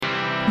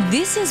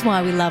This is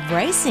why we love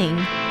racing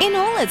in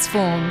all its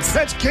forms.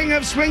 That's King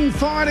of Swing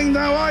fighting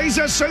though. Oh, he's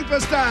a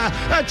superstar,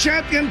 a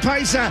champion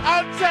pacer.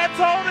 Untapped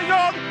holding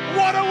on.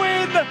 What a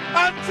win.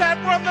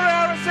 Untapped won the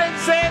RSN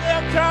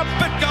Sandown Cup.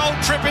 But Gold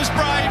Trip is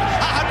brave.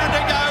 100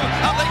 to go.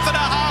 A length and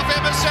a half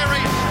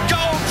emissary.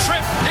 Gold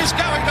Trip is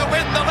going to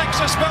win the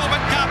Lexus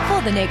Melbourne Cup. For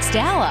the next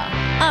hour,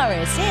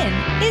 RSN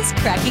is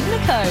cracking the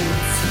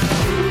codes.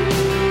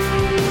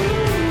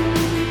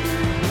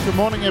 Good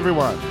morning,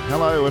 everyone.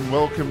 Hello and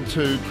welcome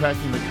to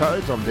Cracking the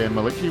Codes. I'm Dan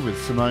Malicki with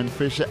Simone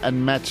Fisher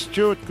and Matt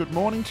Stewart. Good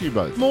morning to you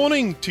both.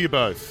 Morning to you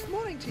both.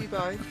 Morning to you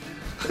both.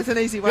 It's an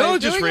easy way I of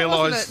doing just it,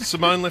 realised wasn't it?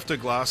 Simone left her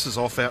glasses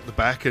off out the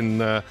back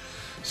and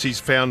she's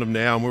found them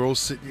now and we're all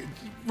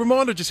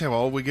reminded just how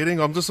old we're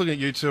getting. I'm just looking at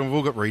you two and we've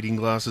all got reading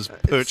glasses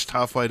perched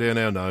halfway down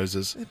our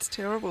noses. It's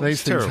terrible.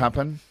 These things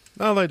happen.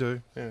 No, they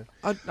do. Yeah.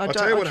 I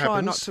tell you what try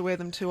happens. not to wear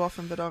them too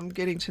often, but I'm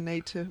getting to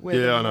need to wear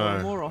Yeah, them I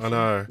know. more often. I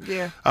know.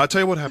 Yeah. I'll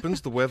tell you what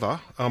happens, the weather.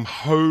 I'm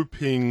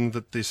hoping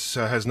that this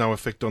has no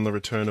effect on the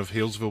return of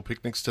Healesville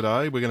picnics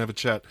today. We're going to have a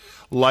chat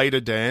later,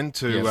 Dan,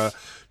 to Yes.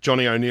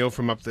 Johnny O'Neill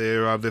from up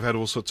there. They've had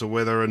all sorts of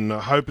weather and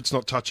I hope it's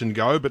not touch and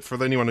go, but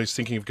for anyone who's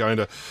thinking of going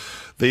to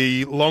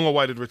the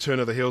long-awaited return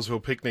of the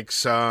Healesville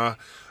picnics,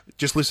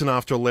 just listen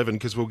after 11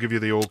 because we'll give you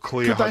the all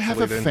clear. Could they have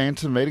a then.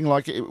 phantom meeting?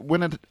 Like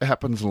when it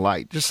happens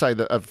late, just say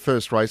that a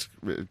first race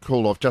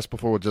call off just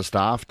before or just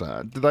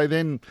after, do they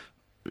then...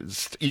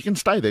 You can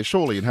stay there,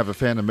 surely, and have a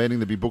phantom meeting.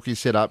 There'd be bookies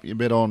set up. You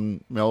bet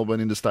on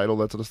Melbourne, Interstate, all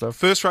that sort of stuff.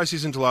 First race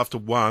isn't until after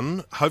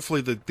 1. Hopefully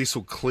this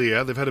will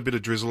clear. They've had a bit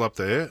of drizzle up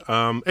there.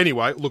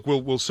 Anyway, look,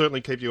 we'll certainly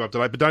keep you up to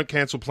date, but don't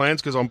cancel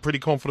plans because I'm pretty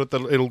confident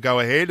that it'll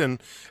go ahead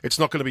and it's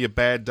not going to be a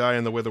bad day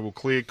and the weather will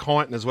clear.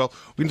 Kyneton as well.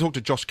 We can talk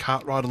to Josh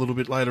Cartwright a little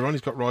bit later on.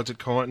 He's got rides at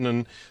Kyneton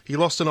and he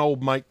lost an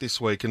old mate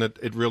this week and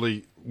it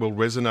really will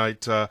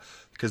resonate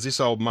because this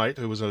old mate,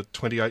 who was a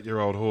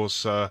 28-year-old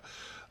horse,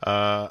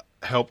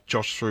 helped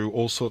Josh through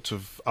all sorts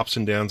of ups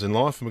and downs in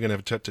life. And we're going to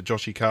have a chat to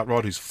Joshy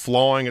Cartwright, who's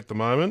flying at the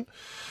moment.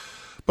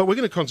 But we're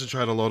going to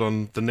concentrate a lot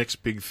on the next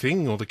big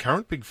thing, or the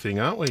current big thing,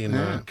 aren't we,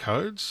 in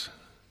codes?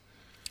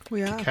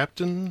 We are.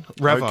 Captain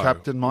Ravo.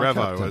 Captain, my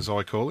Ravo, captain. as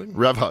I call him.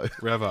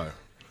 Ravo.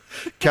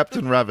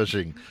 Captain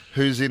Ravishing,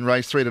 who's in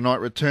race 3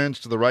 tonight,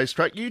 returns to the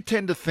racetrack. You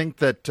tend to think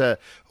that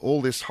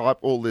all this hype,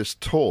 all this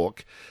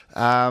talk,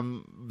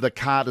 the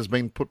cart has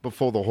been put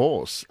before the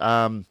horse.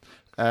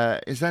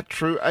 Is that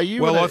true? Are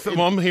you? Well,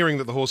 I'm hearing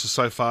that the horse is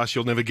so fast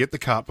you'll never get the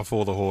cart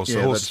before the horse. Yeah,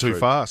 the horse is that's too true.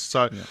 fast.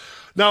 So,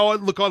 no,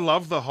 I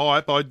love the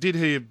hype. I did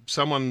hear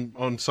someone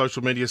on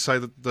social media say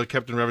that the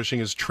Captain Ravishing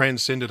has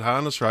transcended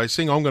harness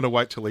racing. I'm going to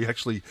wait till he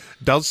actually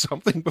does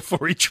something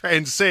before he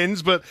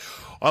transcends. But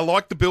I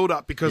like the build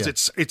up because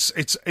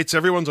it's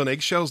everyone's on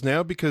eggshells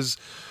now because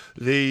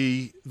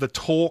the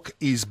talk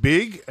is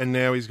big and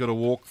now he's got to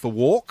walk the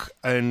walk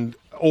and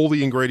all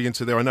the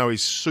ingredients are there. I know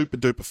he's super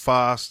duper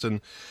fast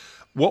and.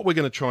 What we're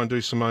going to try and do,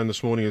 Simone,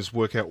 this morning is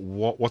work out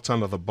what's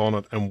under the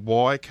bonnet and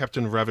why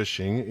Captain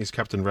Ravishing is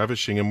Captain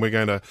Ravishing, and we're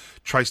going to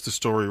trace the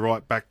story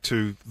right back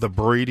to the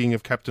breeding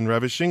of Captain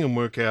Ravishing and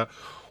work out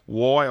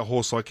why a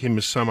horse like him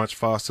is so much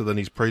faster than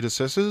his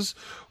predecessors.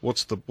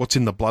 What's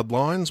in the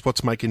bloodlines?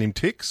 What's making him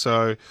tick?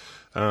 So,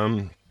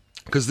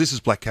 because this is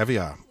Black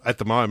Caviar at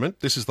the moment,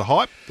 this is the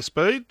hype, the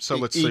speed. So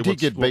let's see he did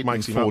get what beaten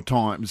makes him 4 up.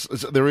 times.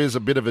 There is a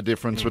bit of a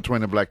difference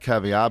between a Black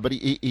Caviar, but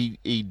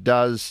he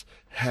does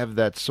have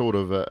that sort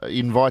of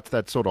invites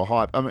that sort of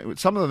hype. I mean,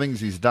 some of the things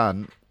he's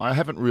done I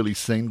haven't really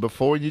seen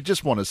before, and you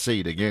just want to see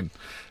it again.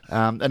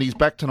 And he's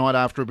back tonight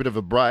after a bit of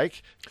a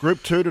break.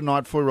 Group 2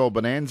 tonight, 4-year-old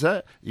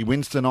Bonanza. He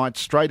wins tonight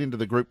straight into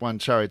the Group 1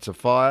 Chariots of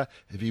Fire.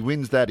 If he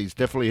wins that, he's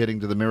definitely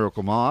heading to the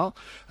Miracle Mile.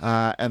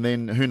 And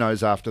then who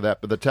knows after that.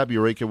 But the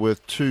Taburica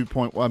worth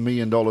 $2.1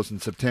 million in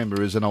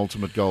September is an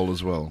ultimate goal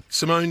as well.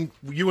 Simone,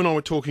 you and I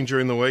were talking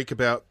during the week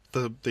about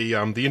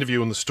the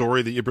interview and the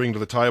story that you bring to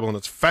the table, and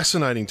it's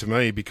fascinating to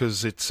me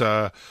because it's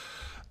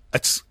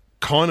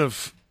kind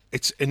of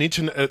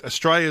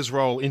Australia's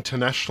role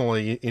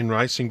internationally in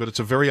racing, but it's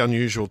a very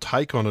unusual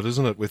take on it,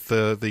 isn't it? With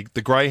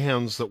the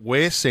greyhounds that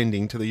we're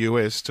sending to the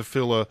US to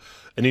fill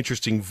an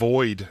interesting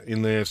void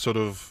in their sort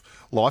of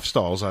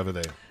lifestyles over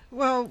there.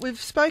 Well, we've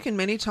spoken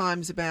many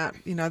times about,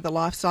 the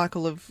life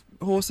cycle of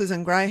horses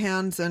and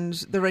greyhounds and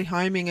the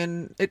rehoming,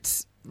 and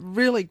it's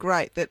really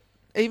great that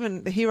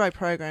even the Hero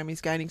program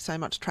is gaining so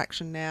much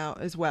traction now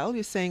as well.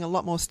 You're seeing a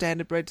lot more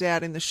standardbreds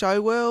out in the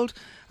show world,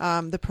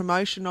 the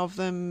promotion of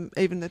them,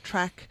 even the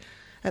track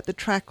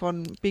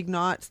on big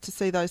nights to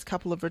see those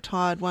couple of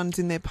retired ones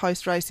in their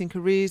post-racing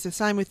careers. The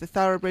same with the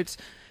thoroughbreds,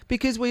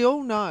 because we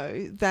all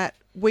know that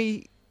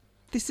we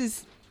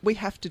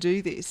have to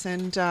do this.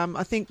 And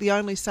I think the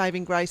only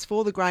saving grace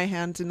for the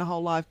greyhounds in the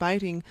whole live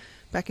baiting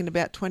back in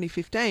about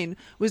 2015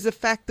 was the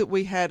fact that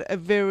we had a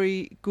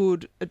very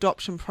good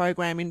adoption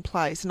program in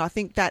place. And I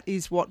think that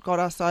is what got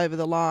us over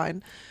the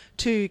line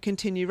to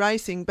continue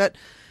racing. But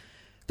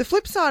the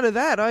flip side of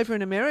that over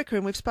in America,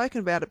 and we've spoken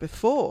about it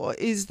before,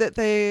 is that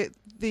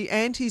the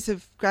Antis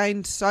have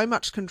gained so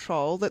much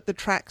control that the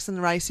tracks and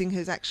the racing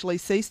has actually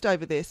ceased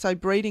over there. So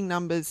breeding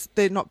numbers,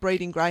 they're not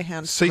breeding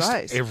greyhounds to race.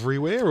 Ceased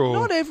everywhere, or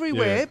Not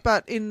everywhere, Yeah.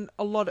 but in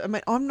a lot of... I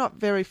mean, I'm not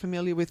very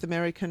familiar with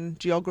American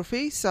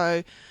geography,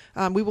 so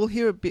we will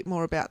hear a bit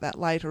more about that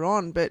later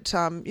on. But,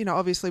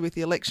 obviously with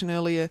the election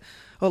earlier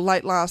or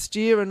late last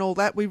year and all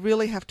that, we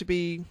really have to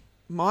be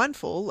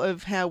mindful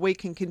of how we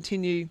can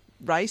continue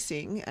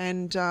racing,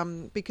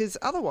 and because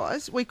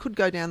otherwise we could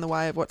go down the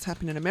way of what's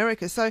happened in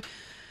America. So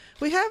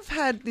we have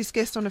had this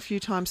guest on a few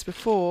times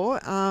before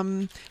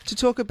to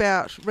talk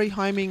about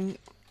rehoming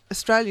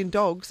Australian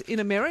dogs in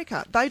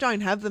America. They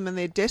don't have them and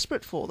they're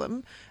desperate for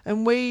them,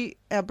 and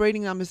our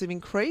breeding numbers have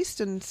increased,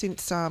 and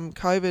since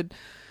COVID,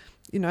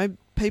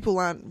 people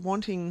aren't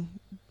wanting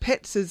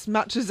pets as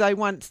much as they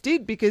once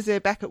did because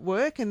they're back at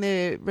work and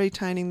they're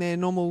retaining their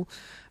normal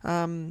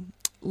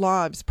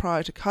lives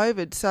prior to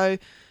COVID. So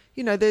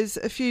there's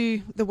a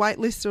few, the wait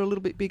lists are a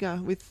little bit bigger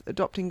with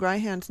adopting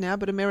greyhounds now,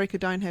 but America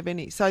don't have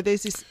any. So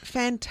there's this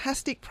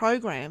fantastic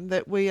program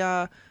that we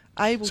are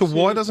able to... So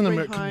why doesn't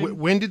America...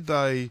 When did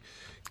they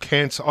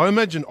cancel? I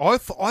imagine... I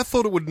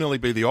thought it would nearly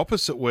be the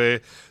opposite, where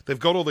they've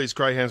got all these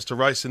greyhounds to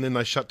race and then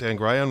they shut down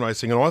greyhound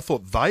racing, and I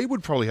thought they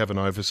would probably have an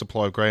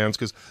oversupply of greyhounds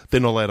because they're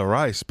not allowed to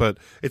race, but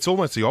it's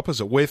almost the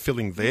opposite. We're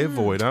filling their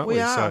void, aren't we? We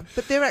are, So,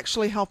 but they're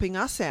actually helping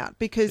us out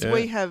because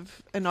we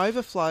have an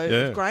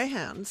overflow of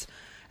greyhounds.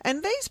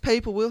 And these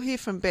people, we'll hear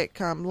from Beck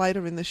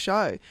later in the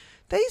show,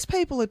 these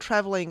people are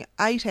travelling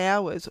 8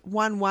 hours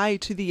one way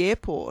to the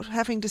airport,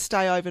 having to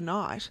stay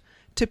overnight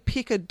to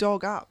pick a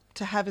dog up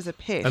to have as a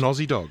pet. an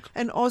Aussie dog.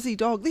 An Aussie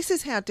dog. This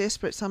is how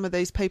desperate some of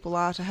these people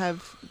are to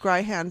have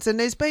greyhounds. And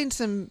there's been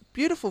some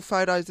beautiful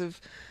photos of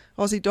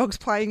Aussie dogs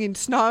playing in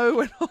snow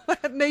and all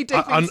that,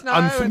 knee-deep in snow.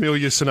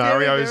 Unfamiliar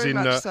scenarios. very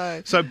much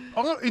so. So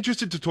I'm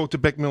interested to talk to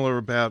Beck Miller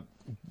about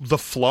the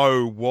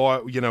flow, why,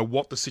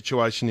 what the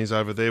situation is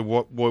over there,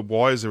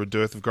 why is there a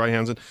dearth of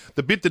greyhounds? And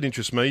the bit that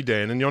interests me,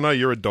 Dan, and I know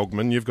you're a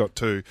dogman, you've got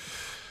two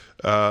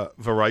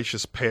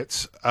voracious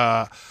pets,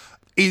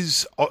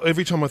 is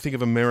every time I think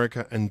of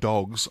America and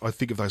dogs, I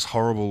think of those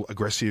horrible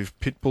aggressive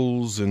pit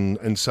bulls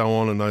and so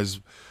on, and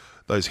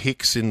those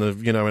hicks in the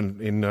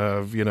in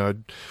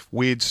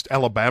weird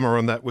Alabama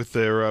and that with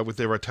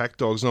their attack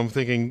dogs, and I'm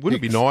thinking,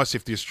 wouldn't it be nice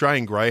if the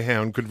Australian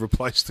greyhound could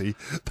replace the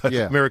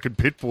American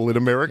pit bull in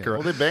America? Yeah,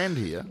 well, they're banned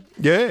here.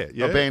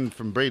 Yeah. Or banned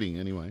from breeding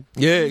anyway.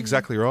 Yeah,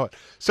 exactly right.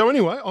 So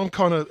anyway,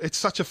 it's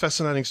such a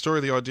fascinating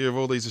story, the idea of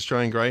all these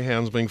Australian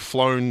greyhounds being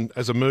flown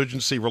as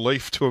emergency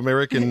relief to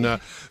American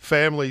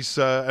families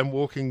and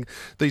walking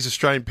these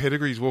Australian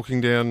pedigrees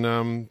walking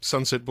down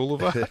Sunset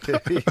Boulevard.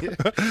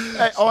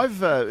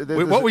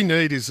 What we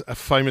need is a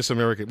famous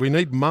American. We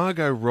need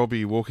Margot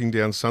Robbie walking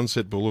down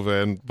Sunset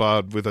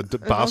Boulevard with a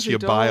Barcia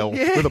Bale.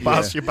 Yeah. With a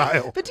Barcia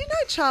Bale. But do you know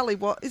Charlie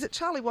Watts? Is it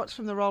Charlie Watts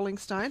from the Rolling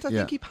Stones? I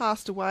think he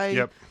passed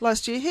away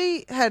last year. He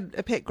had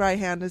a pet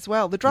greyhound as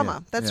well. The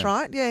drummer. That's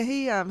right. Yeah,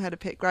 he had a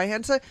pet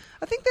greyhound. So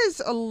I think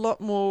there's a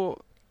lot more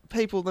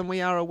people than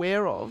we are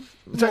aware of.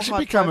 It's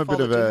actually become a bit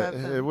of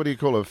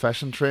a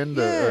fashion trend,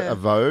 a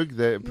vogue.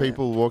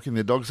 People walking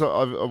their dogs.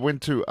 I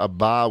went to a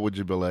bar, would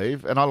you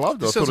believe? And I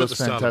loved it. I thought it was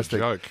fantastic.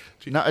 Joke.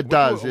 No, it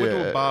does. Went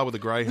to a bar with a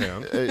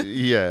greyhound.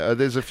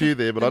 There's a few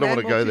there, but I don't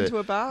want to go there. Into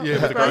a bar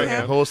with a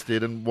greyhound. Horse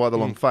did, and why the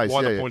long face?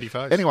 Why the pointy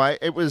face? Anyway,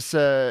 it was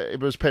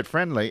pet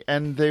friendly,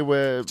 and there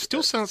were.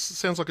 Still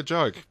sounds like a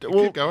joke.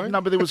 Keep going. No,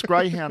 but there was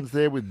greyhounds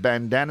there with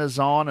bandanas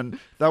on, and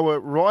they were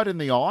right in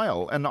the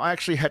aisle, and I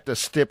actually had to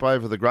step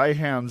over the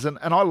greyhounds, and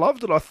I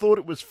loved it. I thought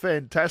it was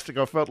fantastic.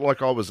 I felt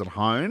like I was at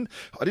home.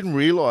 I didn't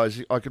realise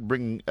you could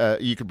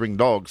bring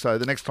dogs. So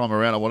the next time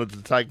around, I wanted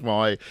to take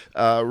my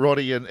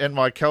Roddy and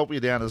my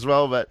Kelpie down as well.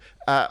 But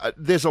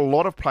there's a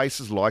lot of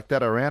places like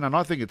that around, and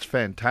I think it's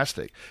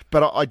fantastic.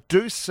 But I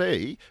do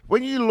see,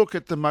 when you look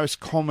at the most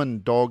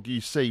common dog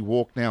you see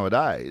walk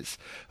nowadays,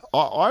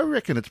 I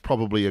reckon it's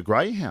probably a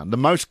greyhound, the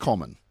most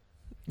common.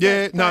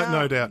 Yeah,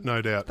 no doubt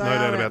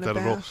about that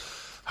at all.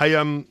 Hey,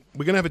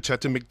 we're going to have a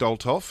chat to Mick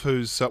Doltoff,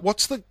 who's...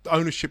 what's the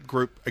ownership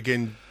group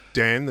again,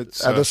 Dan?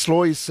 That's the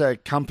Sloy's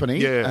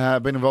company.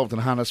 Been involved in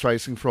harness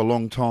racing for a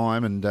long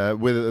time, and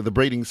with the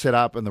breeding set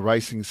up and the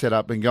racing set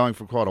up, been going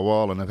for quite a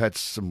while, and have had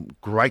some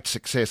great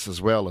success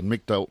as well. And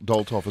Mick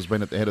Doltoff has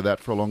been at the head of that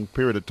for a long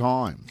period of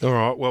time. All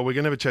right, well, we're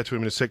going to have a chat to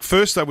him in a sec.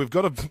 First, though, we've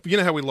got you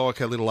know how we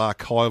like our little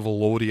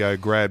archival audio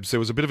grabs. There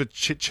was a bit of a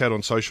chit-chat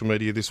on social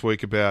media this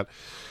week about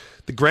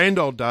the grand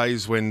old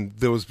days when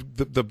there was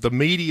the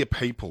media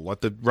people,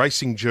 like the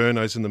racing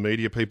journos and the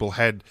media people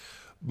had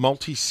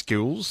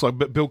multi-skills.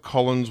 Like Bill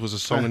Collins was a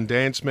song and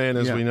dance man,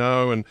 as we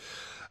know, and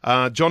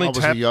Johnny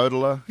Tapp... I was a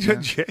yodeler.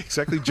 Yeah,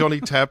 exactly.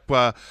 Johnny Tapp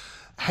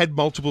had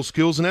multiple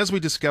skills, and as we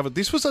discovered,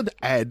 this was an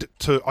ad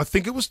I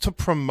think it was to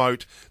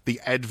promote the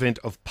advent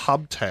of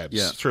pub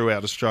tabs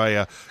throughout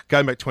Australia,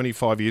 going back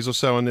 25 years or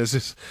so, and there's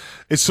this,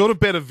 it's sort of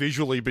better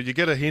visually, but you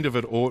get a hint of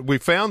it. Or we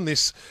found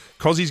this,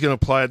 Cozzy's going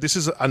to play it, this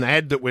is an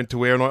ad that went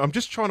to air, and I'm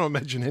just trying to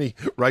imagine any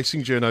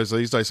racing journos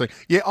these days saying,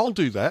 yeah, I'll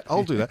do that.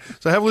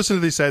 So have a listen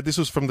to this ad. This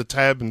was from the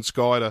Tab and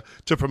Sky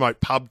to promote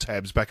pub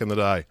tabs back in the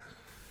day.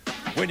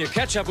 When you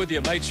catch up with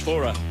your mates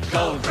for a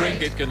cold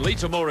drink, it can lead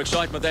to more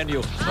excitement than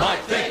you might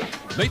think.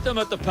 Meet them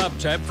at the pub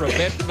tab for a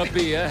bet and a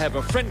beer, have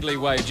a friendly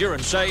wager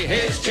and say,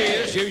 here's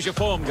cheers, use your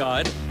form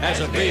guide as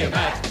a beer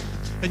mat.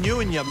 And you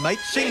and your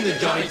mates sing the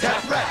Johnny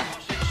Tap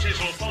rap.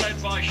 Sizzle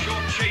followed by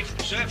Short Sheet,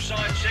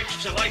 Surfside 6,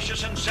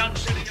 Salacious and Sun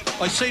City.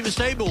 I see the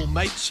stable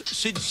mates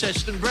Sid,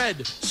 Cest and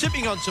Brad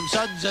sipping on some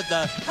suds at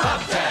the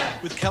pub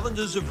tab with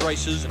calendars of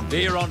races and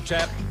Beer on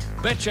tap.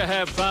 Bet you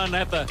have fun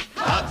at the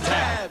pub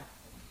tab.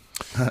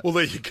 Well,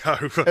 there you go.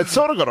 It's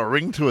sort of got a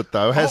ring to it,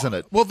 though, hasn't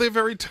it? Well, they're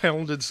very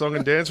talented song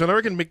and dance. And I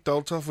reckon Mick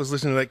Doltoff was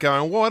listening to that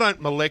going, why don't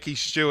Malecki,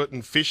 Stewart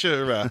and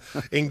Fisher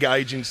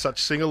engage in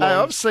such sing-alongs? Hey,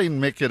 I've seen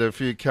Mick at a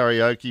few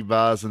karaoke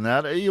bars and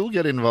that. You'll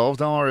get involved.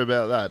 Don't worry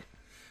about that.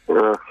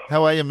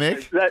 How are you,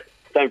 Mick?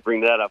 Don't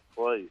bring that up,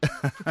 please.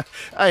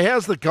 Hey,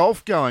 how's the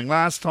golf going?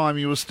 Last time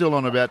you were still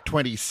on about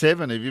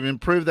 27. Have you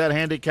improved that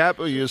handicap,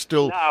 or you're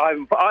still... No,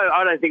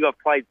 I don't think I've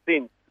played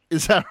since.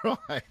 Is that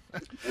right?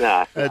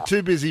 No.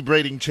 Too busy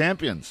breeding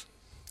champions.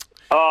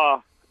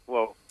 Oh,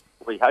 well,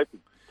 we hope it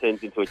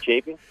turns into a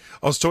champion.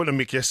 I was talking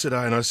to Mick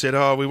yesterday and I said,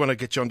 we want to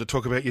get you on to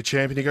talk about your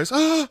champion. He goes,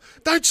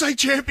 don't say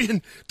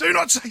champion. Do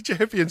not say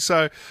champion.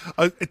 So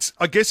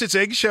I guess it's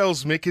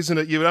eggshells, Mick, isn't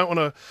it? You don't want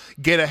to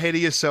get ahead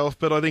of yourself,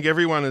 but I think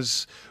everyone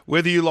is,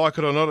 whether you like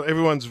it or not,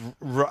 everyone's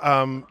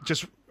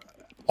just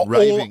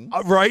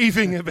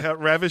raving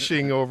about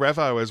Ravishing, or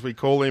Ravo as we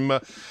call him.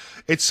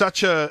 It's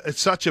such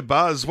a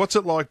buzz. What's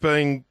it like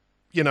being,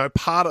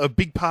 a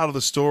big part of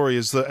the story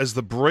as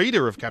the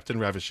breeder of Captain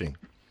Ravishing?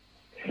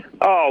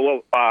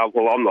 Oh,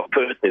 well, I'm not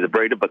personally the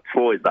breeder, but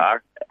Floyd's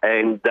are.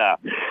 And,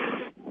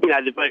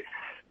 they've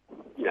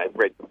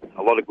bred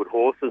a lot of good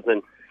horses,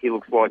 and he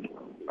looks like,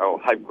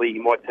 hopefully he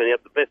might turn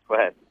out the best for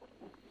us.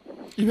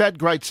 You've had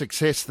great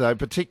success, though,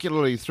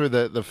 particularly through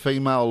the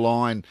female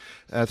line,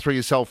 through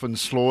yourself and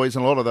Sloy's,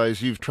 and a lot of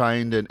those you've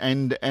trained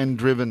and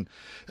driven,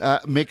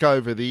 Mick,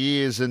 over the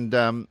years.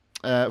 And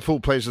Full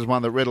Pleasure is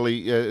one that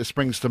readily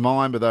springs to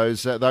mind, but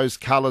those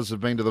colours have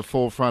been to the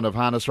forefront of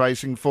harness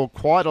racing for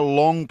quite a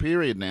long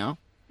period now.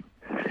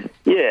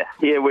 Yeah,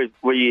 we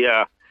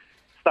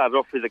started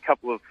off with a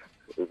couple of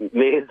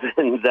mares,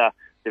 and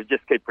they've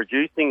just kept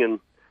producing, and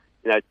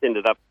it's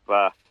ended up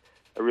a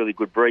really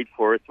good breed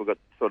for us. We've got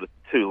sort of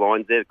two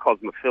lines there, the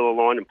Cosmophila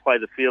line and Play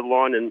the Field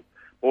line, and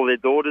all their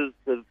daughters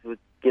have,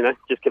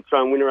 just kept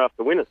throwing winner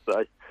after winner.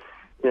 So,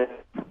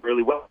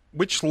 really well.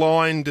 Which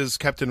line does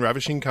Captain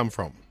Ravishing come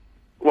from?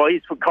 Well,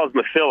 he's from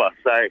Cosmophila,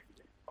 so,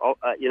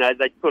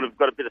 they sort of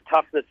got a bit of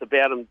toughness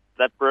about them,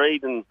 that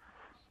breed, and,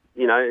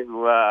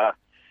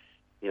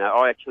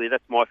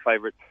 that's my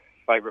favourite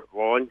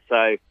line.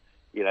 So,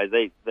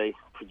 they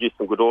produce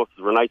some good horses,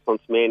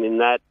 Renaissance Man in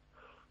that,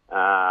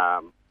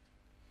 and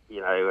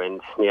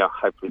now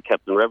hopefully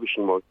Captain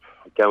Ravishing might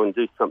go and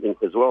do something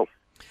as well.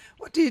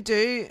 What do you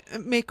do,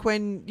 Mick,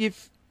 when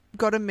you've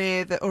got a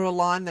mare or a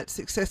line that's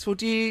successful?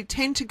 Do you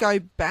tend to go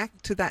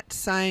back to that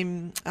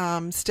same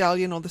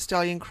stallion or the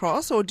stallion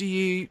cross, or do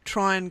you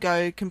try and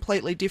go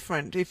completely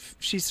different if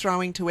she's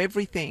throwing to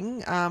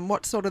everything?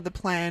 What's sort of the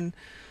plan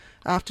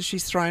after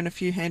she's thrown a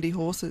few handy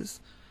horses?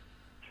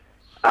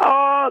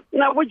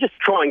 No, we just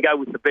try and go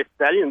with the best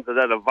stallions that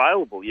are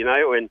available,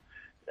 and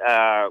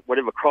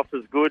whatever cross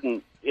is good.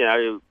 And,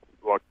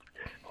 like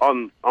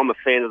I'm a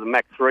fan of the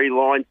Mac 3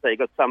 line, so you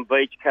got Some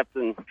Beach,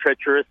 Captain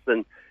Treacherous,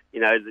 and,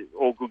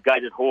 all good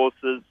gated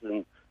horses.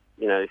 And,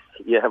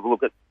 you have a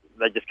look at,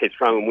 they just keep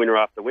throwing winner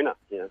after winner,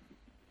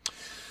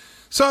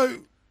 So,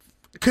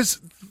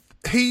 because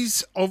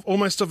he's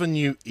almost of a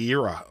new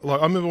era. Like,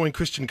 I remember when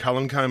Christian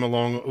Cullen came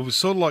along, it was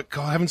sort of like,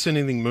 God, I haven't seen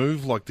anything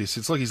move like this.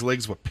 It's like his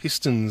legs were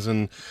pistons,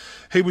 and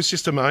he was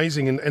just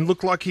amazing and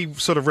looked like he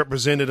sort of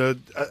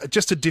represented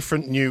just a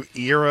different new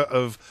era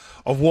of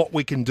what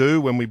we can do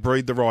when we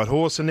breed the right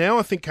horse. And now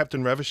I think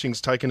Captain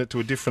Ravishing's taken it to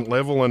a different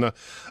level and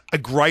a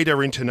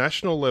greater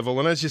international level.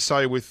 And as you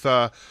say, with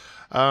the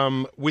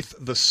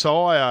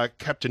sire,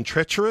 Captain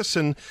Treacherous,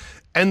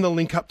 and the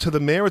link up to the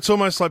mare, it's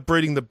almost like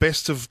breeding the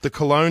best of the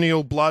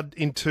colonial blood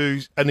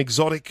into an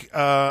exotic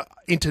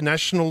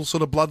international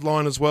sort of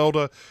bloodline as well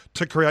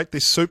to create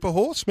this super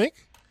horse, Mick?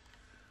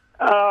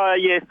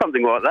 Yeah,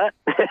 something like that.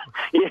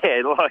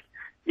 Yeah, like,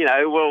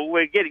 well,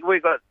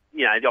 we've got,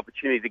 the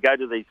opportunity to go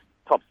to these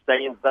top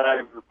stands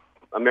over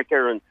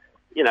America, and,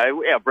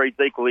 our breed's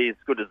equally as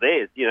good as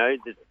theirs,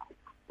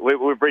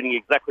 we're breeding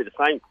exactly the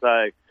same,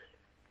 so,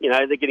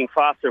 they're getting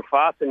faster and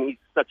faster, and he's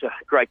such a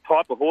great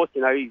type of horse,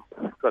 he's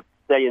got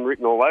stallion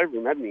written all over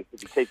him, hasn't he,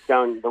 if he keeps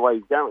going the way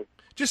he's going.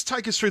 Just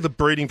take us through the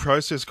breeding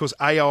process, because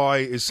AI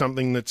is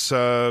something that's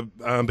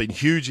been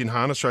huge in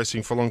harness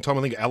racing for a long time.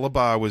 I think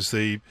Alabar was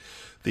the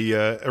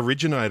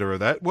originator of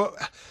that. Well,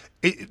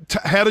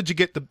 how did you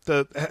get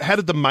how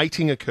did the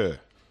mating occur?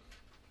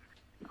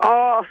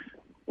 Well,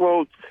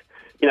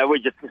 we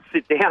just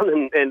sit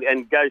down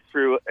and go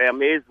through our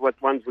mares,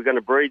 what ones we're going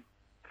to breed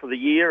for the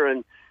year,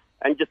 and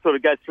just sort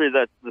of go through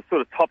the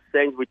sort of top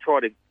stands. We try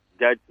to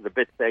go to the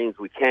best stands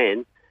we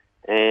can,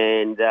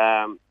 and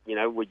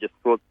we just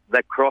thought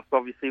that cross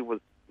obviously was,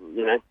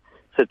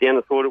 sit down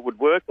and thought it would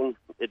work, and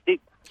it did.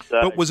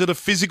 So, But was it a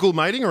physical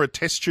mating or a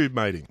test tube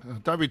mating?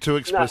 Don't be too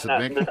explicit, no,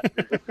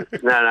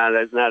 Mick.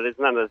 there's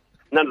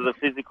none of the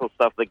physical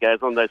stuff that goes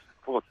on those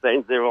 4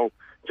 stands. They're all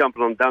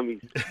jumping on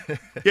dummies.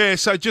 Yeah,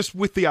 so just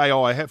with the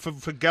AI,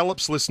 for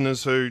Gallup's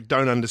listeners who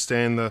don't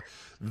understand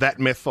that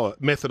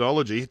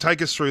methodology,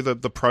 take us through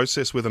the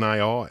process with an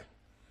AI.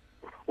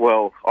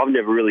 Well, I've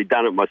never really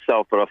done it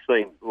myself, but I've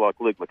seen, like,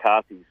 Luke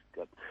McCarthy's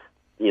got,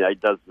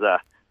 does a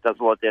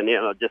lot down there,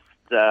 and I just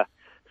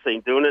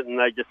seen doing it, and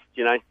they just,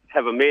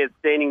 have a mare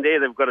standing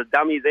there. They've got a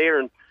dummy there,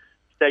 and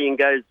stallion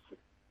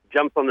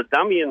jumps on the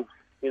dummy, and,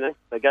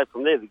 they go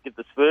from there. They get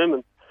the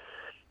sperm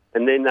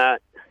and then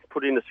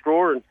put it in a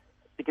straw and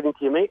stick it into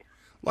your mare.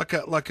 Like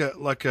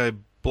a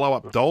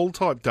blow-up doll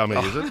type dummy,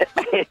 is it?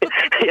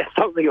 Yeah,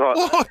 something like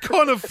that. Oh,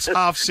 kind of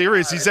half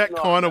serious. Is that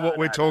kind of what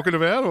we're talking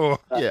about? Or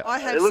Yeah.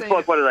 It looks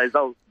like one of those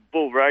old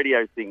bull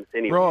radio things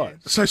anyway. Right.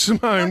 So,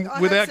 Simone, I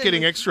have without seen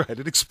getting it.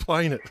 X-rated,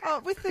 explain it.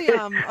 With the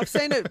I've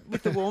seen it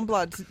with the warm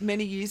bloods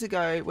many years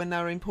ago when they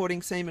were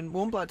importing semen,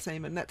 warm blood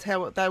semen. That's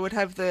how they would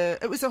have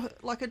it was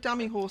like a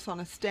dummy horse on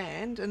a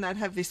stand, and they'd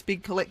have this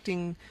big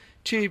collecting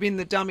tube in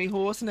the dummy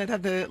horse, and they'd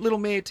have the little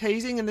mare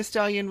teasing, and the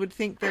stallion would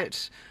think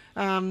that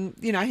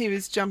he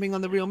was jumping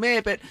on the real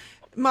mare. But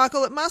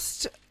Michael, it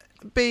must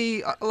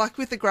be like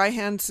with the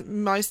greyhounds,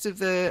 most of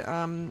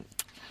the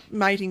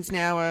matings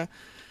now are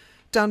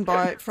done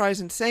by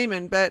frozen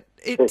semen, but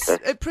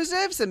it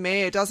preserves the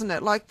mare, doesn't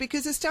it? Like,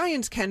 because the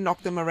stallions can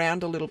knock them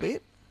around a little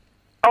bit.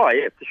 Oh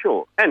yeah, for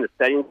sure. And the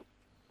stallions,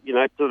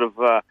 sort of,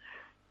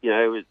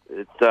 you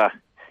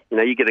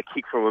get a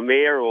kick from a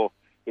mare, or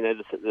you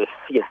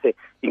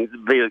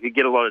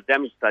get a lot of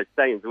damage to those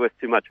stallions. They're worth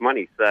too much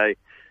money, so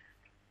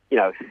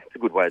it's a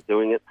good way of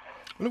doing it.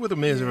 I wonder whether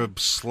mares ever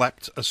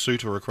slapped a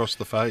suitor across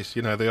the face.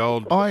 The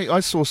old...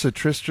 I saw Sir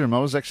Tristram. I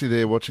was actually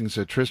there watching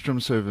Sir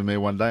Tristram serve a mare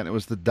one day, and it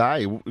was the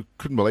day,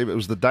 couldn't believe it,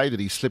 was the day that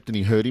he slipped and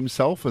he hurt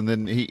himself, and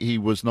then he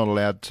was not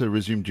allowed to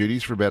resume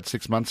duties for about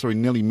 6 months, so he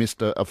nearly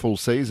missed a full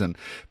season.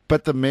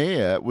 But the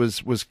mare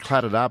was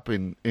clattered up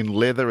in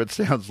leather. It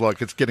sounds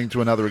like it's getting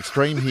to another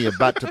extreme here,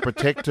 but to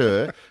protect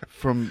her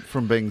from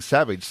being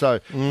savage.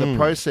 So the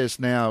process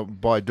now,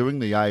 by doing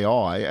the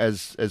AI,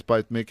 as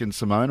both Mick and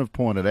Simone have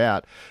pointed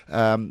out,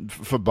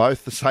 for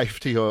both the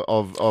safety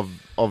of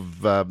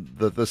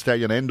the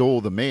stallion and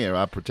or the mare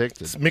are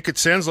protected. Mick, it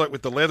sounds like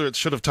with the leather it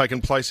should have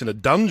taken place in a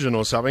dungeon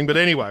or something, but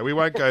anyway, we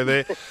won't go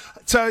there.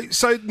 So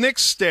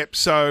next step,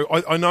 so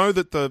I know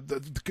that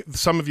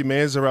some of your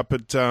mares are up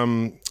at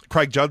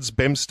Craig Judd's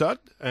Bemstud,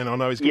 and I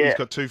know he's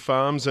got 2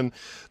 farms, and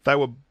they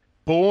were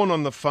born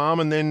on the farm,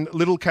 and then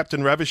Little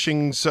Captain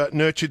Ravishing's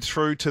nurtured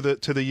through to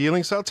the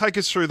yearling. So take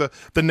us through the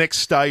next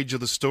stage of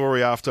the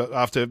story after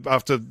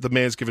the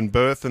mare's given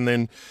birth, and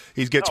then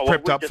he gets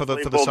prepped up for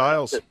the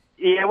sales.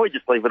 Yeah, we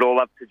just leave it all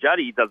up to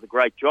Juddy. He does a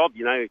great job.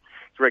 His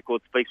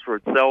record speaks for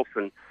itself,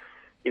 and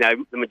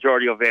the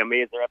majority of our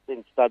mares are up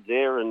in studs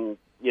there, and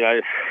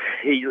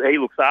he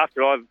looks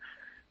after it. I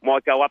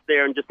might go up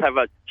there and just have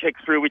a check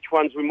through which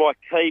ones we might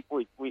keep.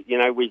 We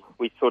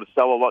sort of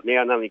sell a lot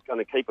now, and only going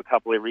to keep a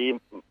couple every year,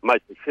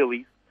 mostly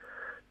fillies.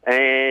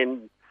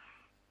 And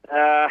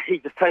he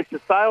just takes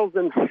the sales,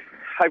 and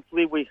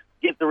hopefully we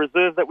get the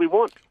reserve that we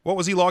want. What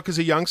was he like as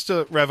a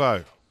youngster,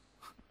 Ravo?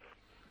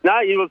 No,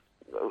 he was,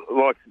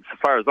 like, as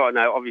far as I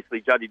know, obviously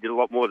Juddy did a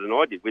lot more than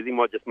I did with him.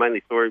 I just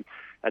mainly saw him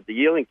at the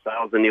yearling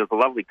sales, and he was a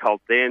lovely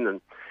colt then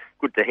and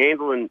good to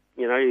handle. And,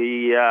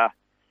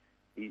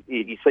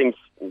 he seems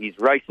his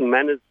racing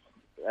manners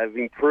have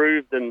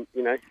improved, and,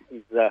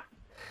 he's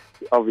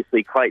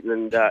obviously Clayton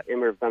and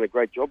Emma have done a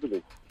great job with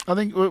him. I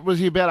think, was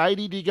he about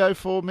 80 did he go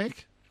for,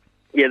 Mick?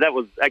 Yeah, that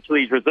was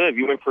actually his reserve.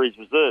 He went for his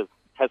reserve.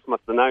 Cass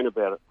must have known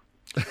about it.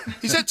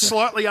 Is that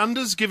slightly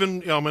unders,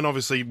 given,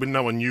 obviously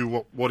no one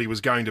knew what he was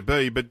going to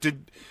be, but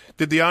did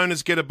the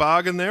owners get a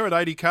bargain there at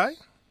 80k?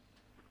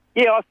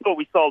 Yeah, I thought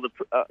we sold a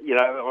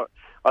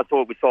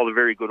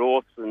very good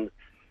horse, and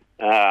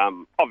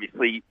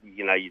obviously,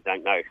 you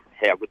don't know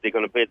how good they're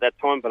going to be at that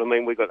time, but I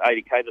mean, we got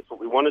 80k, that's what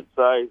we wanted,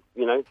 so,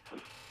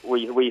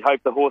 we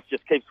hope the horse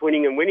just keeps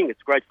winning and winning.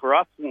 It's great for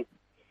us, and,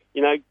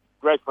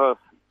 great for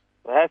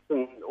Haas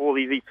and all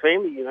his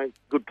family,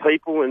 good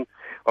people, and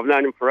I've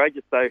known him for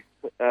ages, so,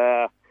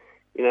 I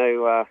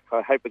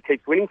hope it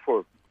keeps winning for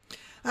him.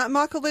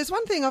 Michael, there's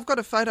one thing, I've got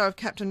a photo of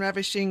Captain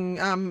Ravishing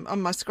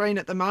on my screen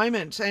at the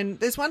moment, and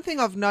there's one thing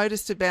I've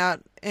noticed about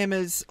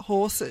Emma's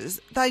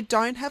horses. They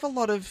don't have a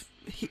lot of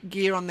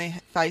gear on their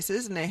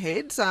faces and their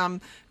heads.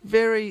 And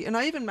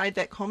I even made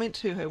that comment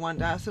to her one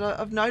day. I said,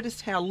 I've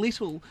noticed how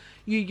little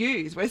you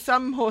use, where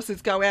some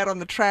horses go out on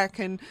the track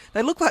and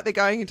they look like they're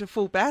going into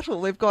full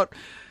battle. They've got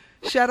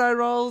shadow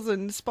rolls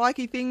and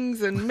spiky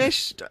things and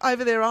mesh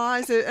over their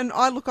eyes. And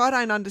I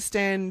don't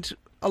understand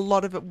a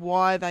lot of it,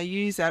 why they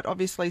use that.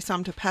 Obviously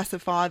some to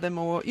pacify them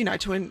or,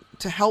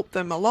 to help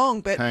them along.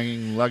 But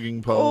hanging,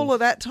 lugging poles. All of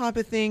that type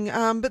of thing.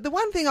 But the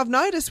one thing I've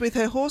noticed with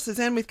her horses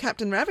and with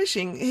Captain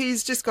Ravishing,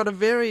 he's just got a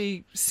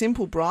very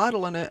simple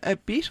bridle and a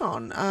bit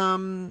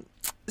on.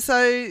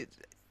 So,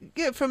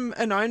 yeah, from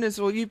an owner's,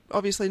 or you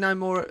obviously know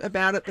more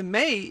about it than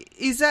me,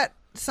 is that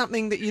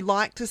something that you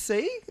like to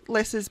see?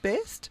 Less is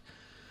best?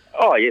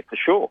 Oh, yeah, for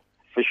sure.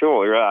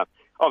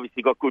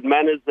 Obviously got good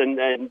manners and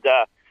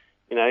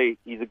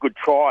he's a good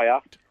trier,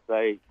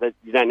 so that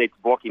you don't need to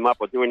block him up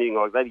or do anything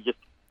like that. He just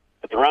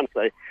has to run,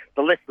 so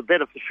the less the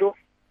better for sure.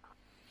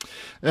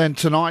 And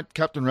tonight,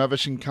 Captain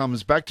Ravishing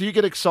comes back. Do you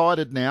get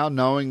excited now,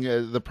 knowing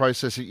the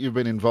process that you've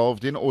been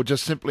involved in, or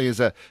just simply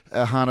as a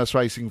harness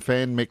racing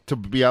fan, Mick, to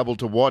be able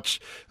to watch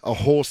a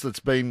horse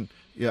that's been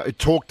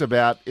talked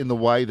about in the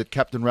way that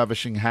Captain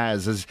Ravishing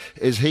has? Is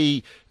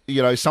he,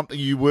 something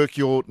you work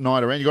your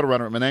night around? You've got to run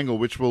her at Menangle,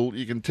 which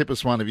you can tip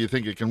us one if you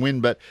think it can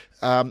win. But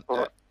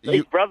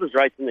his brother's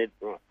racing there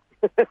tonight.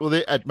 Well,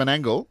 they're at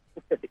Menangle.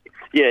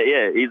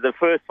 Yeah. He's the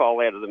first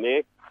foal out of the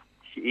mare.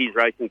 He's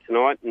racing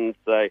tonight, and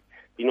so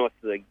be nice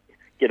to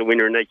get a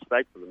winner in each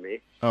state for the mare.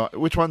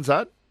 Which one's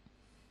that?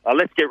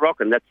 Let's Get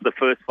Rockin'. That's the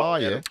first foal. Oh,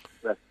 yeah.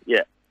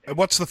 Yeah.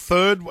 What's the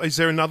third? Is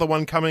there another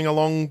one coming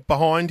along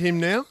behind him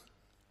now?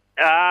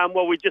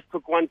 Well, we just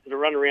took one to the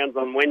runarounds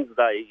on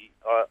Wednesday.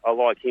 I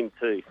like him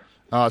too.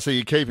 Oh, so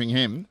you're keeping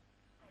him?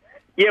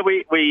 Yeah,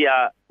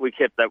 we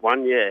kept that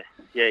one. Yeah.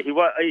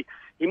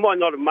 He might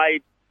not have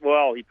made.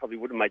 Well, he probably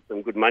would have made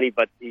some good money,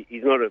 but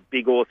he's not a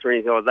big horse or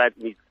anything like that.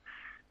 And he's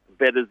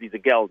better. He's a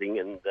gelding,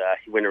 and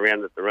he went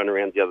around at the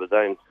runarounds the other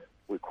day, and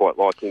we quite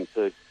like him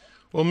too.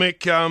 Well,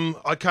 Mick,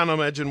 I can't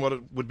imagine what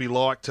it would be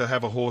like to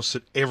have a horse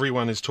that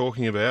everyone is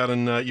talking about,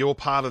 and you're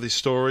part of this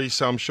story,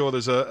 so I'm sure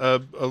there's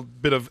a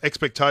bit of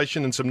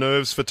expectation and some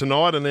nerves for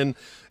tonight, and then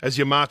as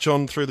you march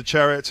on through the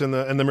Chariots and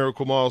the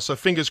Miracle Mile. So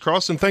fingers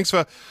crossed, and thanks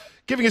for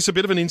giving us a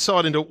bit of an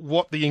insight into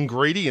what the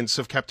ingredients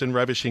of Captain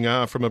Ravishing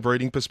are from a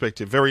breeding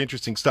perspective. Very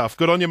interesting stuff.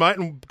 Good on you, mate,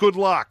 and good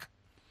luck.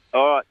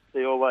 All right, see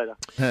you all later.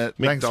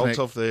 Mick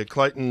Doltoff there.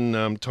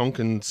 Clayton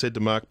Tonkin said to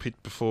Mark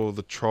Pitt before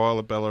the trial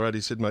at Ballarat,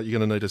 he said, mate, you're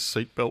going to need a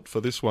seatbelt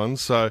for this one.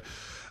 So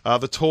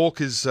the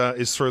talk is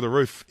through the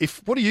roof.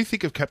 What do you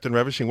think of Captain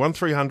Ravishing?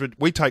 1300,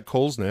 we take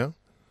calls now.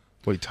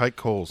 We take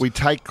calls.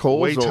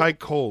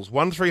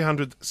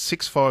 1300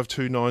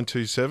 652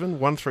 927.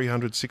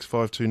 1300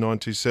 652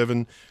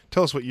 927.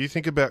 Tell us what you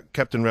think about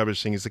Captain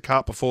Ravishing. Is the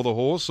cart before the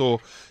horse, or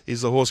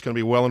is the horse going to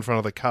be well in front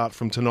of the cart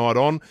from tonight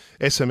on?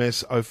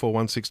 SMS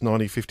 0416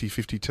 90 50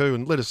 52,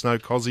 and let us know,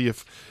 Cozzy,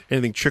 if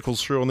anything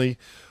trickles through on the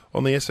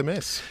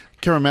SMS.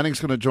 Karen Manning's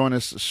going to join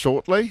us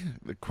shortly,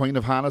 the Queen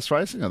of Harness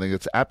Racing. I think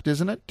it's apt,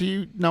 isn't it? Do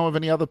you know of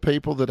any other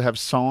people that have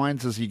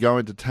signs as you go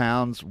into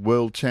towns?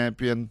 World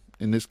champion,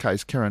 in this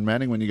case, Karen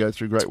Manning, when you go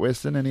through Great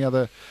Western. Any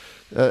other?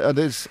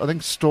 There's, I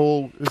think,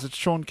 Stall. Is it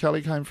Sean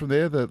Kelly came from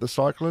there, the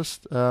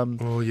cyclist?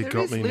 You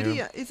got me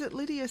Lydia. now. Is it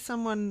Lydia?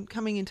 Someone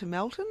coming into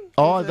Melton?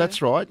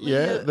 That's right.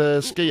 Yeah,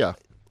 the skier.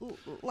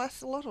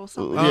 Lassalot or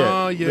something.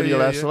 Lydia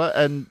Lassalot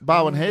and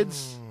Barwon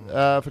Heads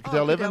for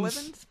Cadell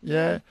Evans.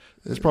 Yeah,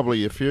 there's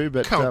probably a few,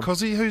 but come on,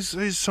 Cozzy,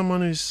 who's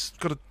someone who's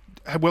got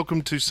a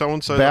welcome to so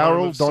and so.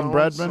 Bowrell, Don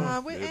Bradman.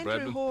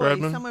 Andrew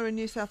Hoy, somewhere in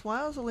New South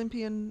Wales,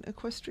 Olympian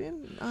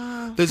equestrian.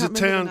 There's a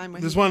town.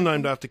 There's one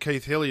named after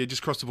Keith Hillier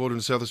just across the border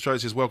in South Australia.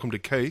 It says welcome to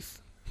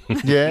Keith.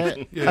 Yeah.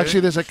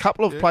 Actually, there's a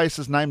couple of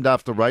places named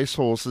after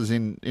racehorses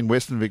in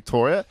Western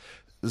Victoria.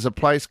 There's a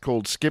place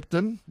called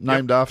Skipton,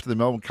 named after the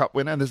Melbourne Cup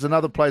winner, and there's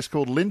another place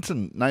called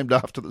Linton, named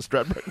after the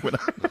Stradbroke winner.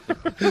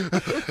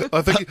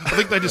 I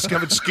think they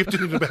discovered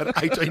Skipton in about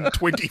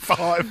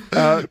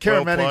 1825.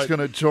 Karen Manning's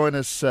going to join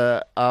us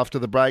after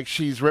the break.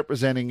 She's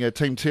representing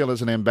Team Teal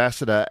as an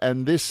ambassador,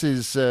 and this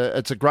is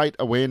it's a great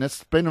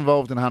awareness. Been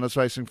involved in harness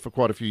racing for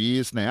quite a few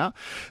years now,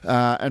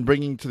 and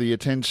bringing to the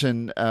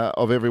attention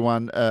of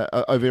everyone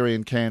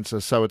ovarian cancer.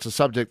 So it's a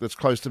subject that's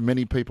close to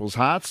many people's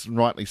hearts, and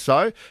rightly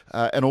so,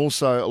 and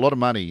also a lot of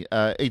money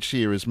each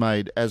year is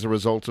made as a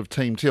result of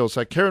Team Teal.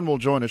 So Karen will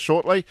join us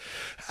shortly.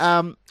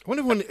 I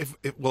wonder if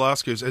we'll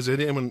ask you, has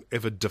anyone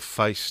ever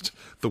defaced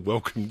the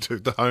welcome to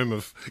the home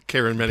of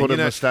Karen Manning? Put a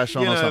moustache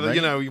on or something?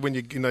 You know, when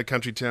you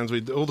country towns,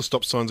 all the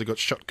stop signs have got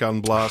shotgun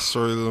blasts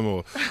through them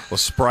or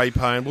spray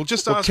paint. We'll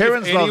just ask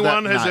if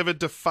anyone has ever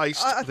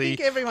defaced the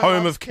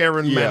home of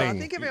Karen Manning. I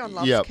think everyone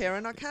loves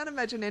Karen. I can't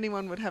imagine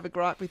anyone would have a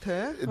gripe with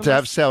her. To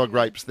have sour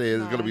grapes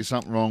there's got to be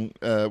something wrong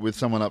with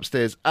someone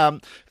upstairs.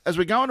 As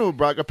we go into a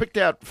break, I picked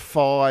out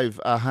 5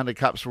 Hunter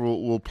Cups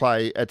we'll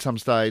play at some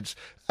stage.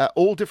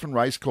 All different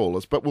race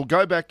callers, but we'll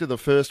go back to the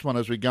first one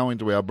as we go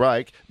into our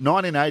break.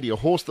 1980, a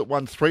horse that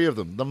won 3 of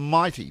them, the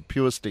mighty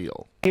Pure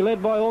Steel. He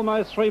led by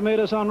almost 3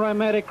 metres on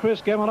Romantic Chris.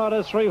 Gamelot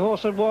is 3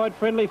 horses wide.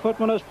 Friendly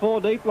Footman is 4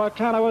 deep.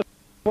 Locano is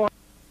wide.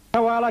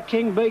 Koala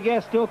King, Big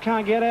Ass still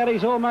can't get out.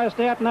 He's almost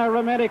out now.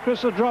 Romantic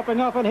Chris is dropping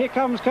off, and here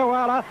comes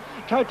Koala.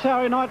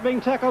 Kotari Knight being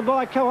tackled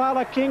by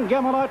Koala King.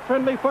 Gamelot,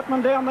 Friendly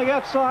Footman down the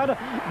outside.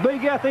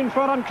 Big Ass in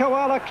front on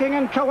Koala King,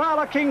 and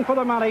Koala King for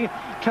the money.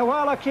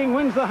 Koala King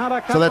wins the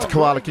Hunter Cup. So that's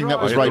Koala King.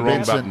 That was Ray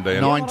Benson,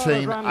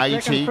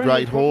 1980,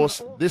 great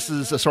horse. This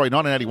is,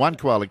 1981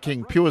 Koala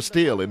King, Pure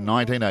Steel in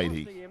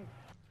 1980.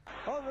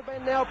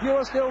 in now.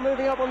 Pure Steel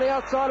moving up on the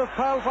outside of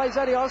Paleface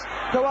Adios.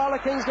 Koala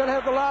King's going to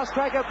have the last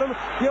crack at them.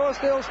 Pure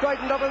Steel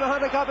straightened up in the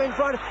Hunter Cup in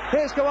front.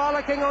 Here's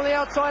Koala King on the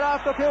outside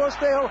after Pure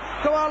Steel.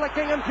 Koala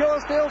King and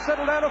Pure Steel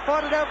settle down to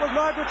fight it out with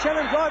Margaret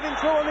Shannon driving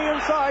through on the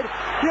inside.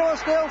 Pure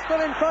Steel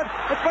still in front.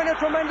 It's been a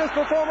tremendous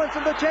performance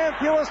of the champ.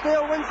 Pure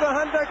Steel wins the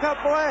Hunter Cup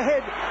by a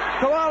head.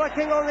 Koala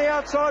King on the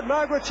outside.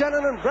 Margaret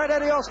Shannon and Brad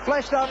Adios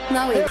flashed up.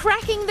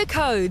 Cracking the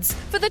codes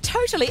for the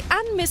totally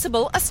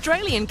unmissable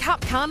Australian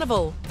Cup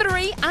Carnival.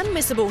 3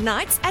 unmissable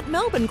nights at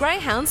Melbourne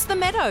Greyhounds The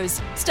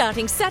Meadows,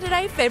 starting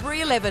Saturday,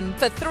 February 11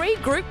 for 3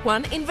 Group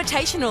 1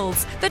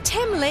 invitationals. The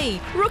Tem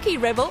Lee, Rookie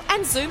Rebel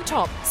and Zoom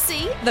Top.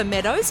 See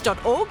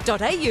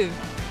themeadows.org.au.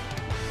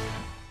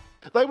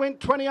 They went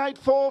 28-4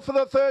 for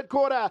the third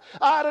quarter.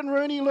 Arden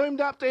Rooney loomed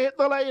up to hit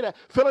the lead.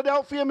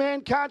 Philadelphia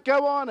Man can't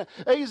go on.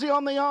 Easy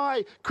on the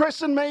eye.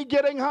 Chris and Me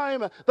getting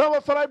home. They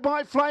were followed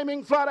by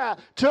Flaming Flutter.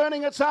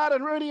 Turning, it's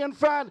Arden Rooney in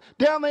front.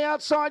 Down the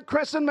outside,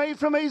 Chris and Me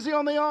from Easy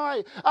on the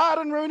eye.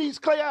 Arden Rooney's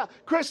clear.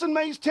 Chris and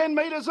Me's 10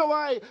 metres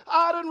away.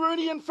 Arden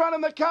Rooney in front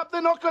in the cup.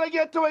 They're not going to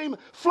get to him.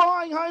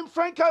 Flying home,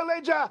 Franco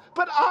Ledger.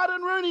 But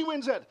Arden Rooney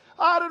wins it.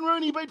 Arden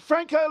Rooney beat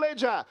Franco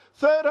Ledger.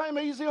 Third home,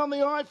 Easy on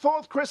the eye.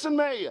 Fourth, Chris and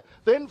Me.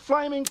 Then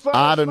Flaming Flutter.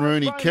 Arden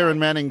Rooney, Kieran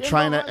Manning,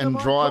 trainer and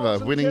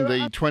driver, winning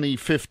the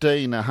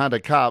 2015 Hunter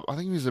Cup. I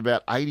think he was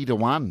about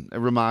 80-1,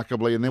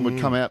 remarkably, and then would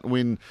come out and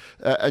win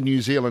a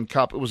New Zealand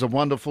Cup. It was a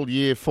wonderful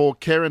year for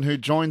Karen, who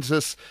joins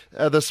us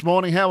this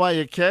morning. How are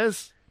you,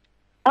 Kaz?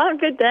 I'm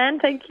good, Dan.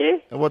 Thank you.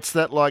 What's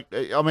that like?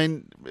 I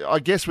mean, I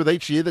guess with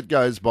each year that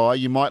goes by,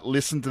 you might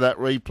listen to that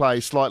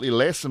replay slightly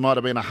less. It might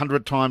have been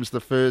 100 times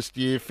the first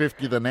year,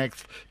 50 the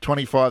next,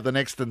 25 the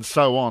next, and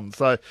so on.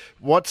 So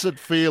what's it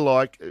feel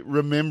like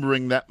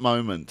remembering that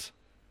moment?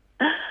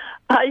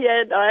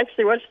 Yeah, I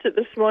actually watched it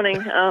this morning.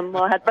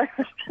 I had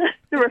breakfast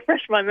to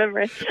refresh my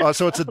memory. Oh,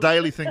 so it's a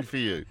daily thing for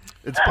you.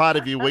 It's part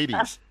of your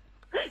Wheaties.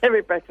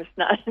 Every breakfast,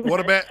 no. What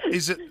about,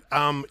 is it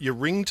your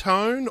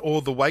ringtone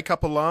or the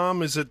wake-up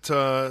alarm? Is it...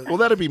 Well,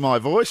 that'd be my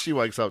voice she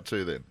wakes up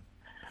to then.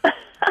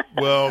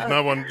 Well,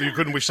 you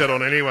couldn't wish that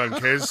on anyone,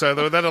 Kez, so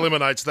that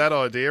eliminates that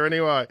idea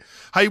anyway.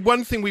 Hey,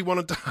 one thing we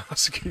wanted to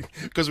ask you,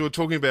 because we were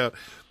talking about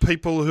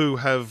people who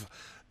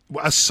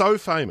are so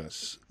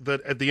famous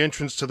that at the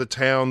entrance to the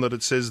town that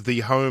it says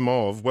the home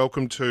of,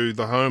 welcome to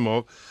the home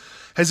of,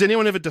 has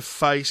anyone ever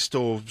defaced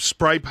or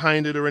spray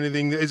painted or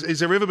anything? Has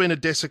there ever been a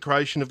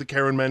desecration of the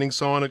Karen Manning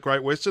sign at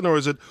Great Western, or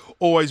has it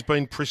always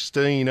been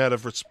pristine out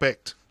of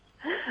respect?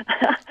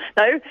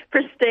 No,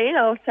 pristine,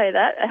 I'll say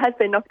that. It has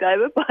been knocked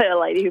over by a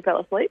lady who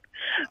fell asleep,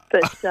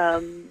 but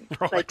they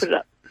put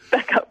it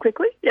back up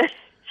quickly. Yes,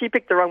 she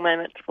picked the wrong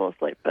moment to fall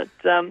asleep. But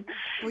well,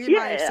 you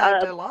may have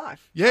saved her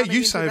life. Yeah,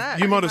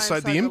 you might have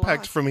saved the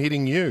impact from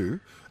hitting you,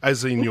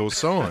 as in your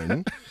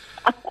sign.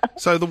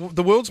 So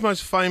the world's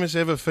most famous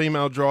ever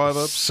female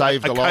driver,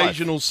 saved a life.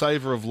 Occasional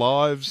saver of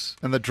lives.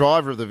 And the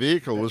driver of the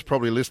vehicle was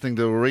probably listening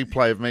to a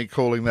replay of me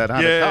calling that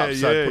Hunter Cup,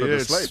 so put it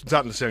to sleep. It's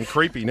starting to sound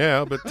creepy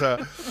now,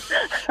 but...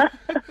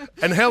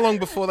 And how long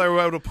before they were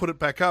able to put it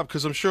back up?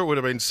 Because I'm sure it would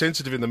have been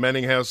sensitive in the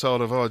Manning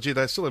household of, oh, gee,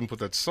 they still haven't put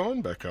that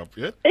sign back up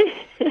yet.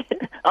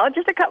 Oh,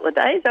 just a couple of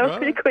days. That was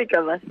pretty quick,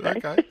 I must say.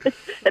 Okay.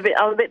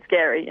 I was a bit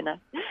scary, you know.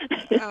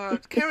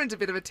 Karen's a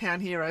bit of a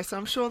town hero, so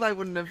I'm sure they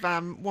wouldn't have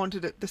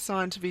wanted the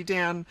sign to be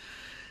down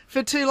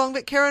for too long.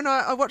 But Karen,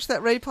 I watched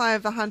that replay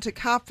of the Hunter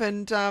Cup,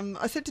 and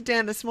I said to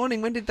Dan this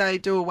morning, when did they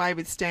do away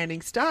with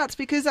standing starts?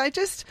 Because they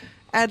just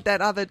add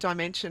that other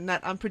dimension,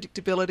 that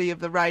unpredictability of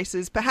the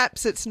races.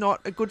 Perhaps it's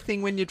not a good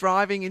thing when you're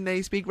driving in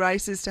these big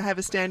races to have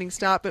a standing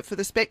start, but for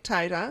the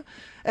spectator,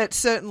 it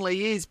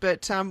certainly is.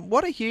 But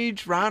what a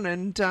huge run,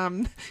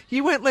 and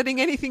you weren't letting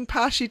anything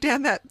pass you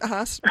down that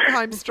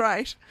home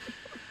straight.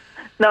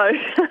 No,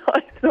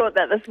 I thought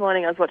that this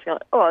morning. I was watching.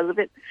 I was a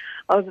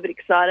bit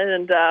excited,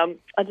 and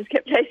I just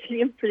kept chasing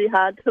him pretty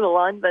hard to the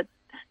line, but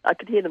I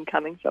could hear them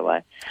coming, so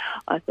I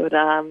thought,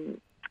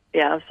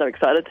 yeah, I was so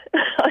excited.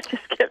 I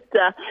just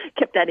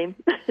kept at him.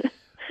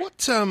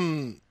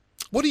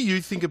 What do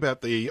you think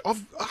about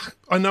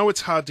I know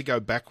it's hard to go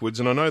backwards,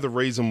 and I know the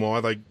reason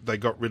why they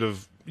got rid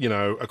of,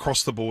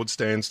 across the board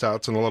stand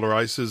starts in a lot of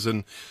races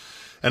and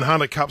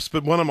Hunter Cups,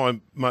 but one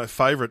of my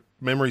favourite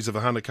memories of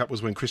the Hunter Cup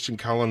was when Christian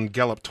Cullen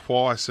galloped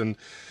twice and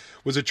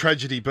was a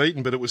tragedy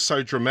beaten, but it was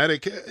so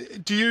dramatic.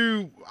 Do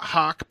you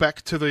hark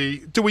back to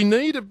do we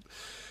need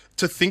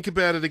to think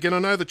about it again? I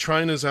know the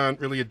trainers aren't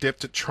really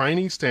adept at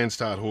training stand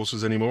start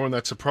horses anymore, and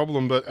that's a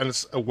problem, and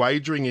it's a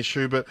wagering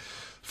issue, but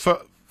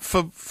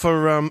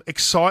for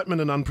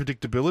excitement and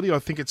unpredictability, I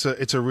think it's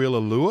a real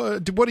allure.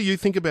 What do you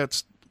think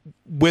about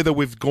whether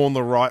we've gone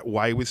the right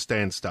way with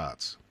stand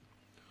starts?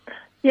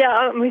 Yeah,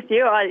 I'm with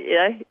you.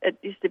 It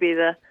used to be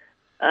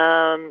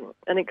an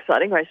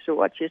exciting race to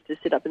watch. Used to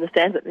sit up in the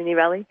stands at Mini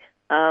Rally,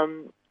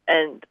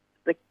 and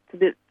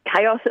the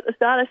chaos at the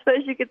start, I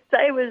suppose you could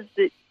say,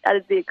 it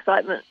added the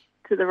excitement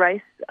to the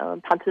race.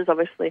 Punters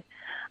obviously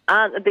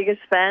aren't the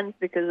biggest fans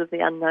because of the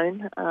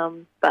unknown,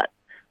 but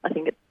I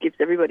think it gives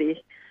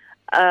everybody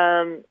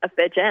a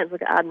fair chance.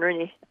 Look at Arden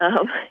Rooney,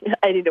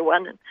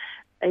 80-1.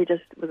 he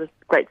just was a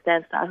great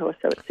stand start horse,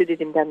 so it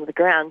suited him down to the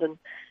ground. And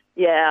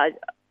yeah,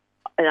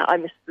 I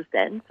miss the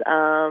stands.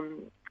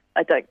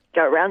 I don't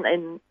go around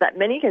in that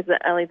many because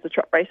only the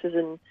trot races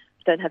and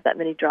don't have that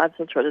many drives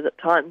and trotters at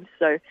times.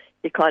 So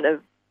you kind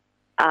of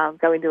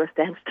go into a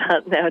stand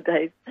start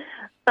nowadays.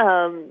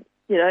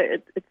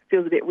 It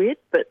feels a bit weird,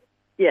 but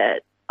yeah,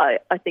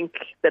 I think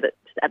that it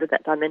just added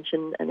that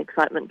dimension and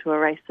excitement to a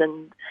race,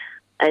 and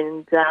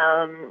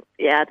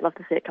I'd love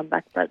to see it come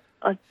back, but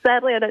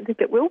sadly I don't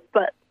think it will,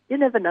 but you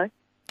never know.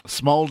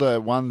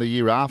 Smolder won the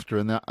year after,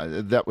 and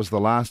that was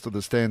the last of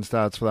the stand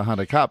starts for the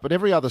Hunter Cup. But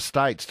every other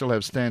state still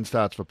have stand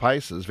starts for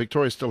paces.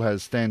 Victoria still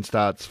has stand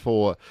starts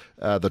for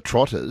the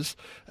trotters.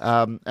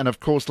 And, of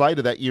course,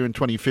 later that year in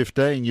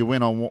 2015, you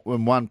went on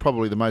and won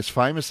probably the most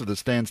famous of the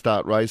stand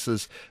start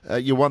races.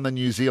 You won the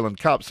New Zealand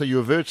Cup. So you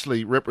were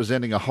virtually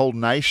representing a whole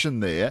nation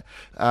there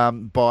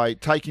by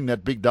taking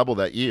that big double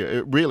that year.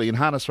 It really, in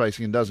harness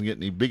racing, it doesn't get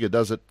any bigger,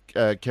 does it,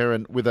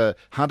 Karen, with a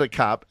Hunter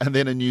Cup and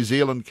then a New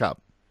Zealand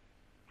Cup?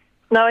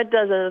 No, it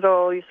doesn't at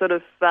all. You sort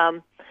of,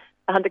 the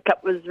Hunter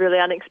Cup was really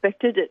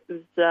unexpected. It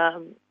was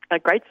a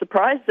great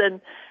surprise,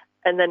 and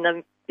then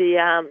the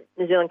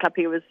New Zealand Cup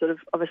here was sort of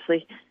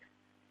obviously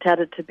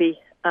touted to be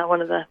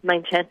one of the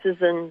main chances,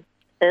 and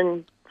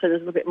so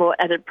there's a little bit more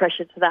added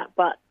pressure to that.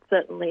 But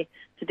certainly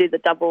to do the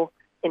double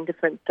in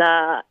different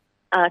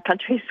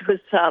countries was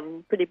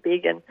pretty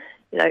big, and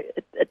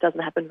it doesn't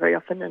happen very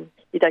often, and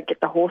you don't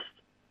get the horse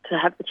to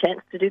have the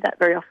chance to do that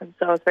very often.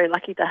 So I was very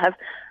lucky to have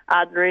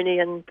Arden Rooney,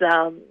 and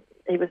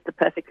he was the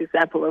perfect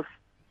example of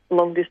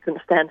long-distance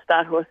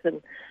stand-start horse.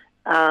 And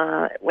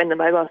when the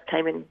mobiles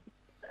came in,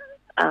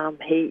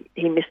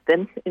 he missed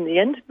them in the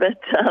end. But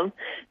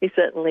he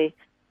certainly,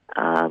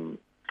 showed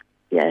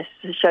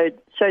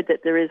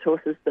that there is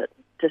horses that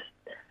just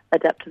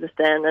adapt to the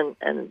stand,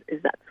 and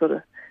is that sort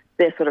of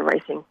their sort of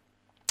racing.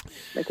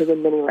 They could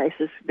win many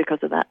races because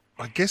of that.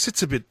 I guess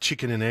it's a bit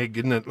chicken and egg,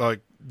 isn't it?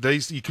 Like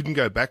these, you couldn't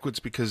go backwards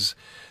because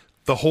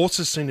the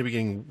horses seem to be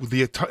getting,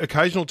 the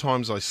occasional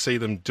times I see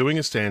them doing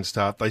a stand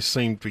start, they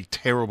seem to be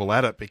terrible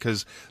at it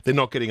because they're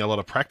not getting a lot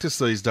of practice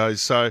these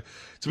days. So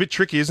it's a bit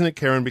tricky, isn't it,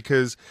 Karen?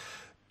 Because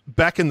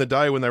back in the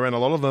day when they ran a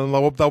lot of them,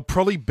 they were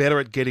probably better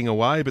at getting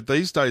away. But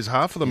these days,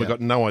 half of them have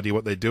got no idea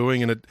what they're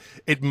doing, and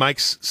it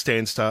makes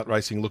stand start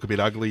racing look a bit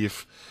ugly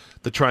if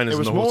the trainers. It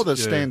was and the more horse, the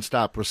stand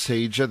start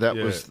procedure that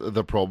was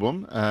the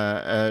problem,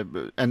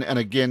 and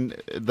again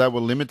they were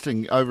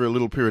limiting over a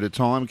little period of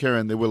time,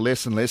 Karen. There were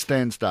less and less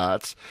stand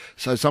starts,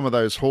 so some of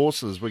those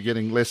horses were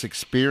getting less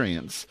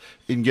experience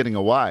in getting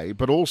away.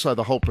 But also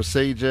the whole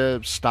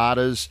procedure,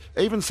 starters,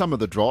 even some of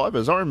the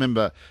drivers. I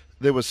remember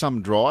there were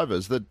some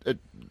drivers that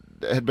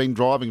had been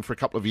driving for a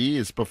couple of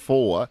years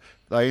before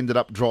they ended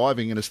up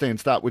driving in a stand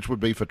start, which would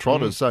be for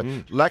trotters. So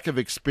lack of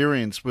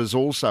experience was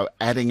also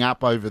adding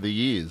up over the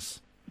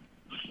years.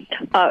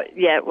 Oh,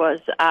 yeah, it was.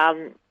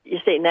 You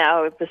see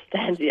now with the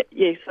stands,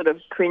 you sort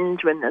of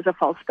cringe when there's a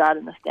false start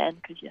in the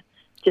stand because you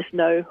just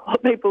know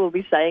what people will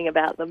be saying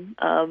about them.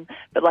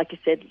 But like you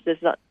said,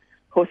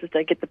 horses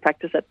don't get the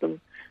practice at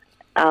them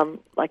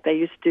like they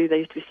used to. There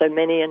used to be so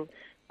many,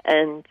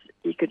 and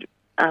you could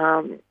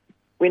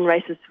win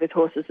races with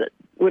horses that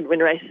wouldn't win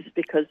races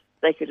because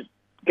they could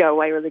go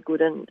away really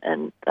good. And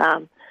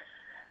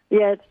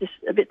it's just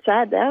a bit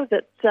sad now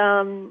that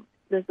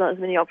there's not as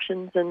many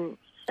options, and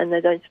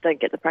they don't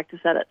get the practice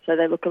at it, so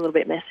they look a little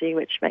bit messy,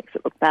 which makes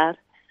it look bad.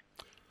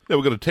 Now,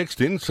 we've got a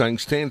text in saying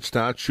stand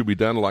starts should be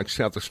done like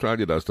South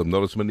Australia does them,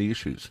 not as many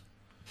issues.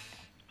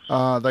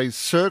 They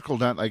circle,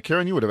 don't they,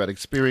 Karen? You would have had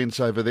experience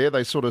over there.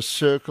 They sort of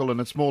circle, and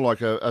it's more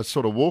like a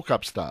sort of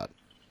walk-up start.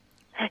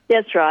 Yeah,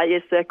 that's right.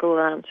 You circle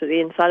to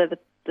the inside of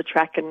the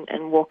track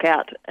and walk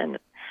out and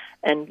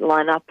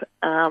line up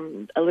a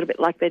little bit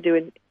like they do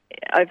in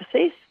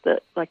overseas,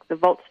 like the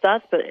vault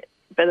starts, but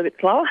a little bit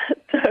slower.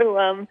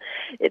 So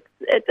it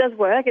does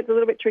work. It's a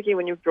little bit tricky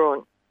when you've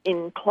drawn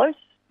in close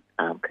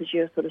because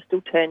you're sort of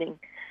still turning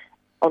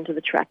onto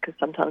the track, because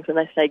sometimes when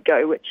they say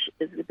go, which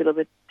is a bit of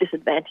a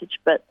disadvantage,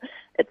 but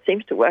it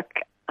seems to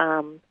work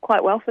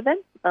quite well for them.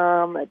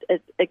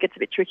 It gets a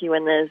bit tricky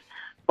when there's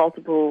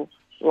multiple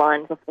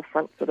lines off the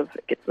front, sort of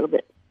it gets a little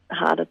bit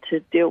harder to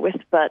deal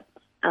with, but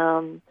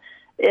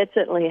it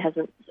certainly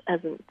hasn't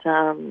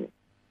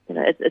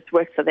it's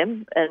worked for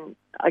them. And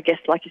I guess,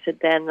 like you said,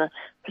 Dan, the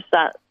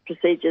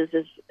procedures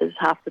is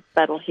half the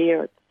battle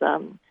here. It's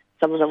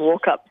some of them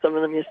walk up, some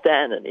of them you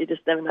stand, and you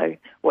just never know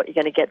what you're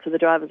going to get. So the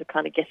drivers are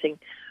kind of guessing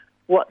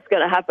what's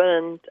going to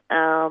happen,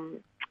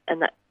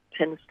 and that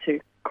tends to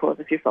cause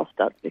a few false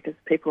starts because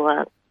people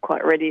aren't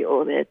quite ready,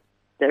 or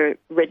they're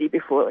ready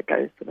before it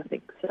goes, sort of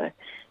thing. So,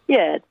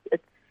 yeah,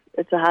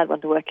 it's a hard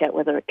one to work out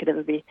whether it could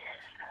ever be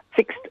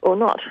fixed or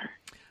not.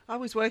 I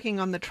was working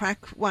on the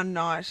track one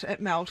night at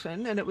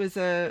Melton, and it was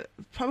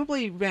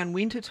probably around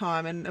winter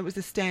time, and it was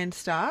a stand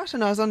start,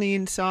 and I was on the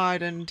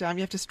inside, and you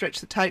have to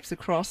stretch the tapes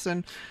across,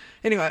 and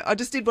anyway, I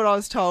just did what I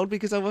was told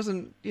because I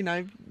wasn't,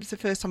 it's the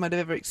first time I'd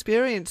ever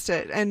experienced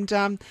it, and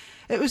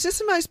it was just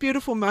the most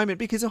beautiful moment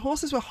because the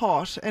horses were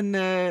hot, and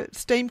the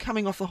steam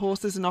coming off the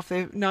horses and off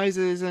their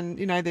noses, and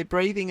their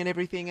breathing and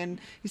everything,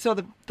 and you saw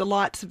the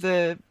lights of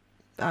the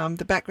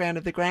background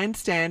of the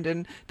grandstand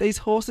and these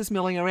horses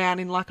milling around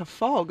in like a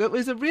fog. It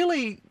was a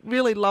really,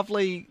 really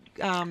lovely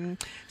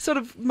sort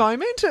of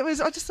moment. I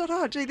just thought,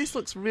 oh, gee, this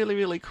looks really,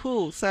 really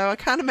cool. So I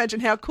can't imagine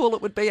how cool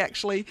it would be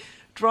actually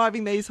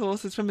driving these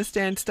horses from a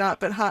stand start,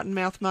 but heart and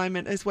mouth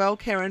moment as well,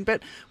 Karen.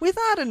 But with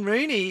Arden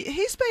Rooney,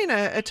 he's been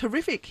a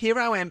terrific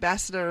hero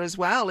ambassador as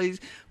well. He's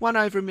won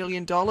over $1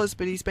 million,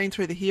 but he's been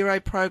through the hero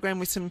program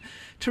with some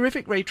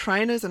terrific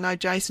retrainers. I know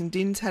Jason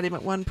Din's had him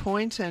at one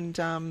point,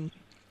 and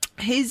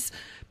he's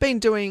been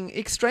doing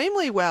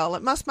extremely well.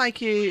 It must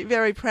make you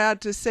very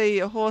proud to see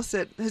a horse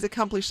that has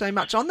accomplished so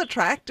much on the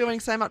track, doing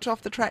so much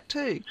off the track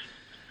too.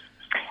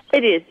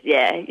 It is,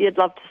 yeah. You'd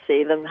love to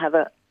see them have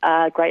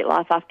a great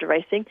life after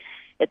racing.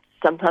 It's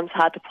sometimes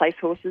hard to place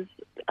horses,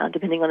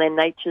 depending on their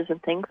natures and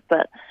things,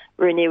 but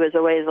Rooney was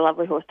always a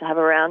lovely horse to have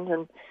around,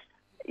 and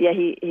yeah,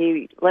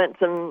 he learnt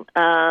some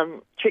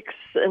tricks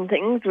and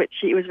things, which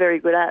he was very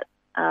good at.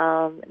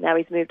 Now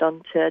he's moved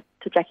on to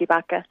Jackie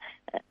Barker,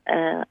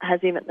 has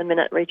him at the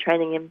minute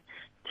retraining him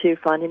to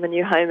find him a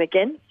new home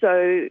again.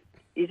 So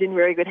he's in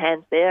very good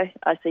hands there.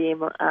 I see him,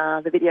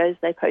 the videos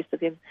they post of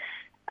him,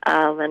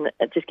 and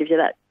it just gives you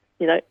that,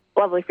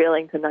 lovely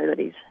feeling to know that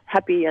he's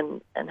happy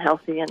and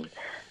healthy, and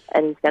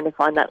he's going to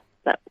find that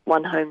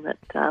one home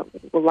that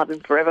will love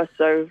him forever.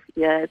 So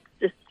yeah, it's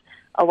just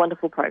a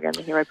wonderful program,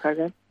 the Hero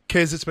program.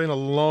 Kez, it's been a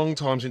long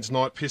time since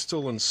Night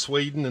Pistol and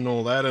Sweden and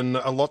all that, and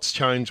a lot's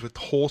changed with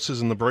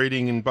horses and the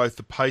breeding in both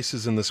the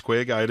Pacers and the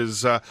Square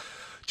Gators.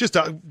 Just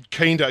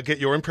keen to get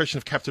your impression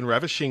of Captain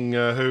Ravishing,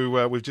 who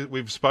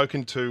we've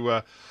spoken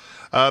to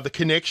the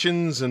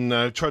connections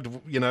and tried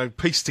to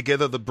piece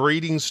together the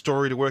breeding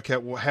story to work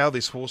out how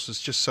this horse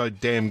is just so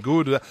damn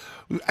good.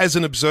 As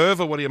an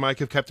observer, what do you make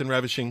of Captain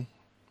Ravishing?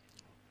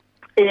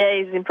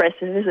 Yeah, he's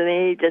impressive, isn't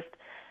he?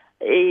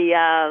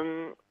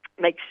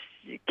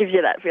 He gives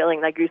you that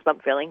feeling, that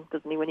goosebump feeling,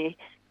 doesn't he? When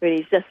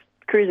he's just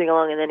cruising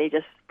along and then he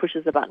just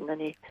pushes the button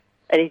and he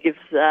gives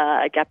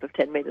a gap of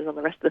 10 metres on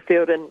the rest of the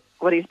field. And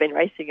what he's been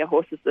racing are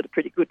horses that are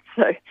pretty good.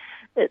 So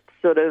it's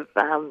sort of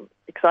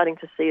exciting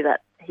to see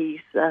that he's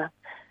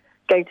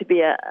going to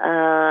be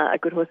a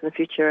good horse in the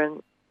future,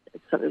 and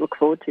it's something to look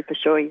forward to for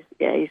sure.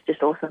 He's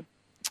just awesome.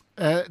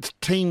 It's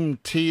Team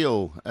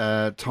Teal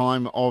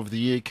time of the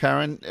year.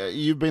 Karen,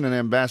 you've been an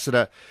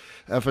ambassador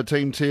for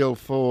Team Teal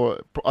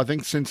for, I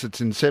think, since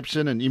its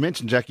inception. And you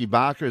mentioned Jackie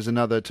Barker as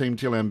another Team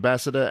Teal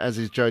ambassador, as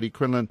is Jodie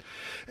Quinlan,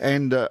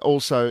 and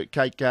also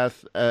Kate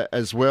Gath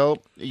as well.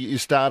 You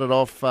started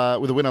off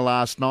with a winner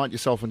last night,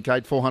 yourself and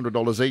Kate,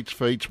 $400 each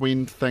for each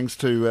win, thanks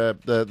to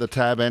the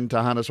TAB and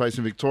to Harness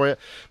Racing Victoria.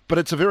 But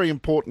it's a very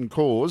important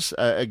cause,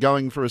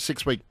 going for a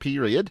 6-week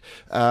period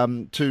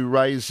to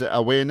raise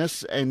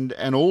awareness and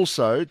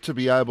also to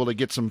be able to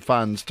get some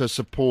funds to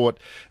support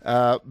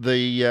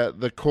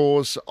the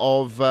cause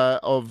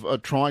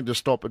of trying to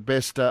stop at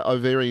best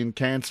ovarian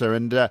cancer.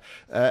 And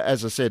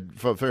as I said,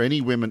 for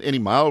any women, any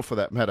male for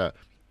that matter,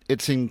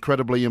 it's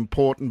incredibly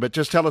important. But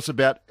just tell us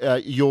about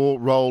your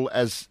role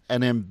as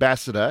an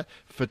ambassador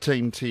for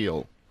Team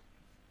Teal.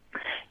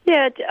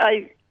 Yeah,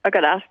 I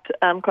got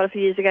asked quite a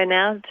few years ago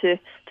now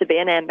to be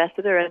an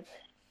ambassador, and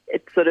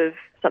it's sort of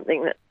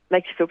something that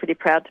makes you feel pretty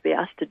proud to be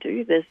asked to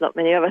do. There's not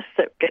many of us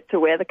that get to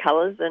wear the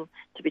colours, and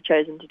to be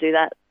chosen to do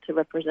that, to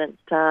represent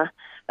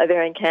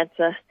ovarian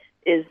cancer,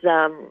 is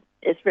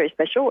very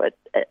special.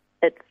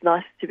 It's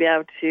nice to be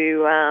able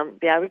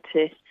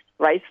to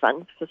raise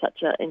funds for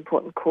such an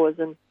important cause,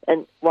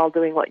 and while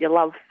doing what you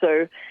love.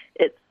 So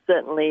it's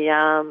certainly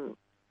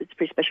it's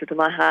pretty special to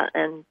my heart,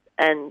 and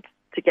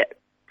to get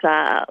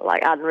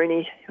like Arden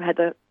Rooney, who had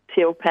the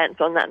teal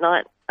pants on that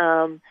night,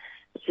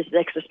 it's just an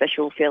extra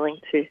special feeling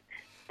to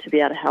be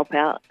able to help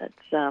out.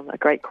 It's a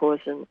great cause,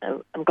 and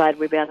I'm glad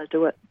we'll be able to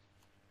do it.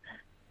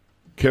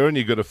 Karen,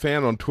 you got a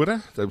fan on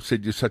Twitter. They've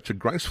said you're such a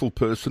graceful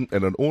person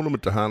and an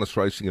ornament to harness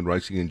racing and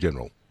racing in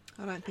general.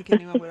 I don't think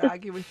anyone would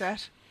argue with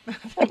that. I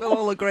think we'll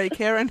all agree,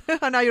 Karen.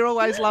 I know you're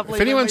always lovely.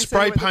 If anyone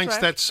spray paints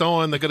that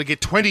sign, they've got to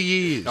get 20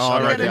 years. Oh,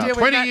 I reckon.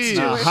 20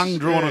 years. Hung,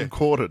 drawn and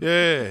quartered.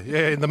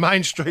 Yeah, in the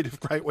main street of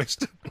Great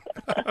Western.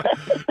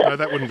 No,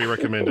 that wouldn't be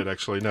recommended,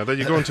 actually. No,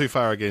 you're going too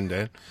far again,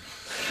 Dan.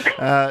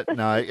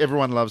 No,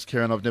 everyone loves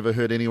Karen. I've never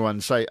heard anyone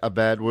say a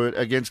bad word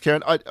against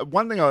Karen.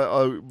 One thing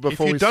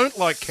before if you don't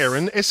like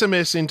Karen,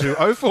 SMS into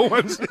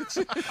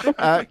 0416.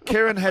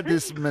 Karen had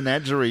this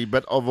menagerie,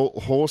 but of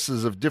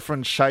horses of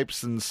different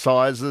shapes and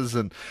sizes,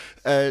 and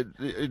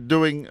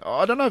doing,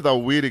 I don't know if they were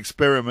weird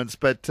experiments,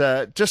 but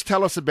just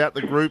tell us about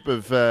the group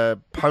of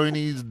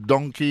ponies,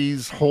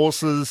 donkeys,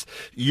 horses,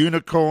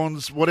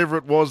 unicorns, whatever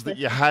it was that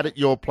you had at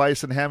your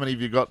place, and how many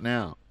have you got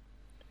now?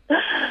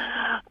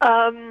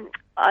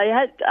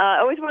 I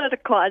always wanted a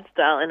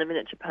Clydesdale and a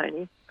miniature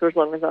pony for as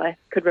long as I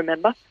could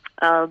remember,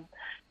 and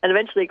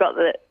eventually got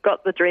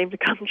the dream to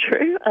come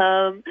true.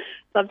 So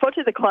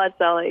unfortunately, the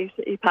Clydesdale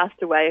he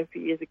passed away a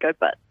few years ago,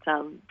 but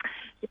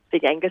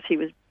Big Angus, he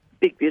was a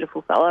big,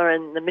 beautiful fella,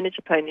 and the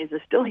miniature ponies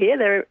are still here.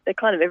 They're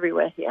kind of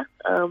everywhere here,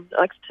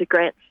 thanks to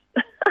Grant's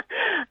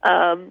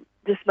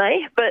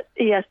dismay, but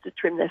he has to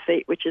trim their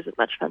feet, which isn't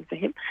much fun for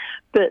him.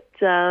 But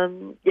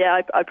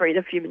I breed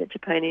a few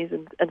miniature ponies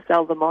and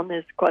sell them on.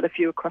 There's quite a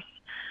few across.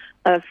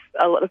 A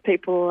lot of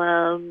people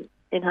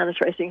in harness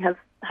racing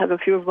have a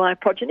few of my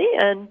progeny,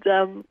 and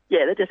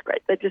they're just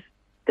great.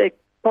 They're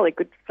probably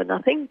good for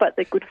nothing, but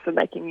they're good for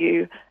making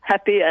you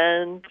happy,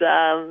 and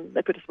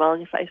they put a smile on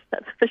your face.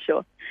 That's for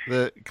sure.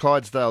 The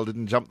Clydesdale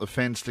didn't jump the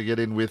fence to get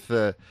in with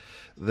the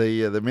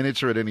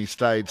miniature at any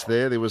stage.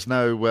 There was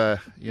no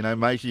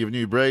making of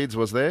new breeds,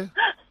 was there?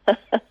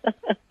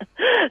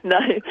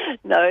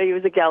 No, he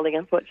was a gelding,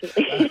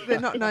 unfortunately. They're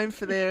not known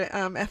for their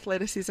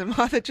athleticism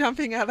either,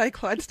 jumping, are they,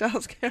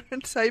 Clydesdales,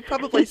 Karen? So you're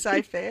probably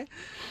safe there.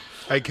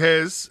 Hey,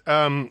 Kaz,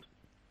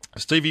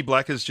 Stevie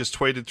Black has just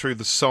tweeted through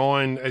the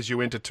sign as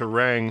you enter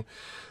Terang,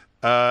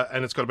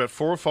 and it's got about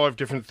 4 or 5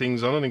 different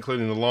things on it,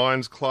 including the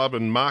Lions Club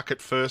and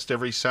Market First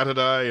every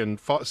Saturday and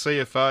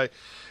CFA,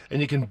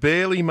 and you can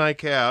barely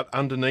make out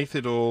underneath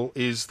it all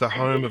is the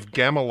home of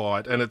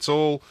Gamelite, and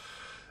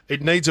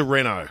it needs a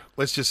reno.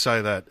 Let's just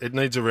say that. It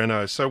needs a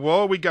reno. So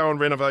while we go and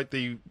renovate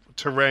the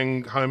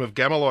Terang home of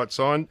Gamelite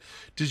sign,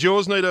 does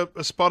yours need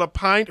a spot of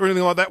paint or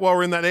anything like that while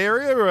we're in that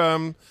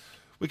area?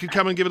 We could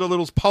come and give it a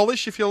little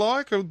polish if you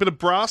like, a bit of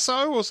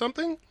brasso or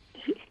something.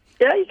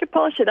 Yeah, you could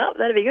polish it up.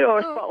 That'd be good, or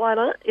a spotlight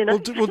on it.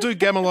 We'll do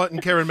Gamelite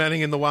and Karen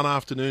Manning in the one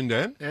afternoon,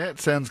 Dan. Yeah, it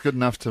sounds good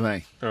enough to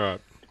me. All right.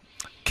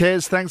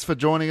 Kez, thanks for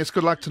joining us.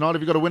 Good luck tonight.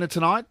 Have you got a winner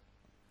tonight?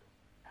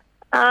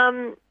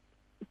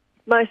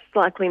 Most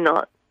likely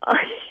not.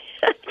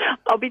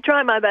 I'll be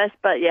trying my best,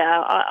 but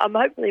I'm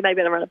hopefully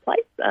maybe going to run a place.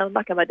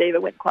 Makama Diva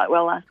went quite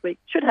well last week.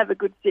 Should have a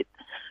good sit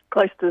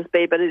close to the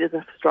speed, but it is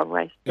a strong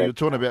race. You were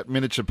talking about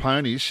miniature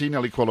ponies. She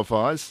nearly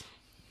qualifies.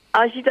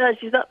 She does.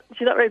 She's not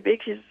very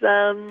big. She's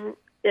a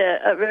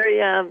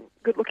very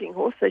good-looking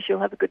horse, so she'll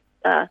have a good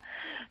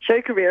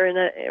show career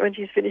when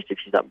she's finished if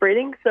she's not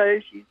breeding. So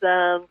she's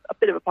a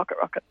bit of a pocket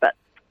rocket, but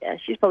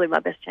she's probably my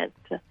best chance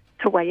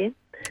to weigh in.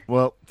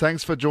 Well,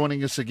 thanks for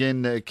joining us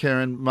again,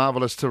 Karen.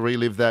 Marvellous to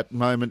relive that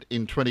moment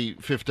in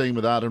 2015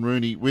 with Arden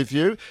Rooney with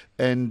you,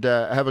 and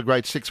have a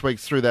great 6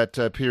 weeks through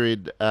that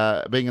period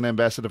being an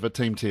ambassador for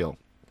Team Teal.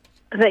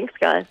 Thanks,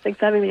 guys. Thanks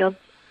for having me on.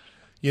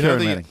 You know,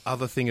 the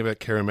other thing about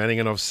Karen Manning,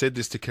 and I've said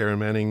this to Karen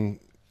Manning,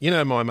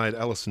 my mate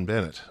Alison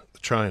Bennett, the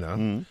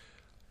trainer,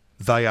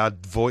 they are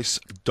voice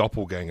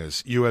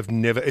doppelgangers. You have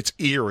never... It's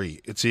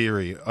eerie.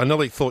 I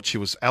nearly thought she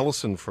was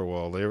Alison for a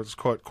while there. It was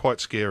quite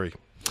scary.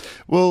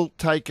 We'll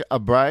take a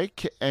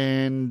break,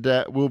 and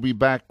we'll be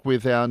back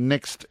with our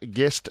next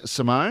guest,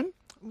 Simone.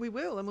 We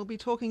will, and we'll be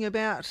talking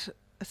about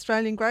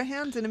Australian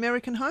greyhounds in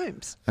American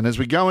homes. And as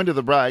we go into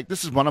the break,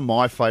 this is one of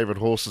my favourite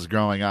horses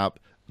growing up,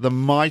 the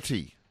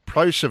mighty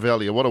Pro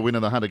Chevalier. What a win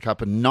in the Hunter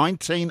Cup in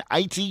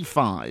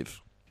 1985.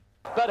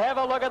 But have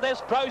a look at this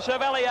Pro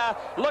Chevalier.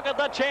 Look at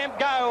the champ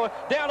go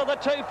down to the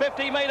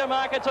 250-metre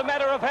mark. It's a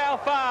matter of how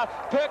far.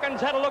 Perkins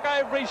had a look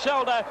over his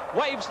shoulder,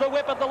 waves the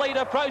whip at the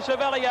leader, Pro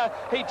Chevalier.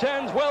 He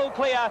turns well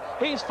clear.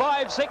 He's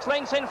 5-6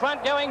 lengths in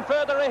front, going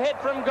further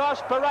ahead from Gosh,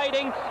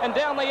 parading, and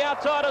down the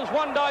outside is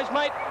One Die's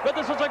Mate. But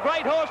this is a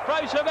great horse,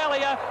 Pro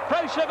Chevalier.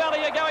 Pro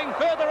Chevalier going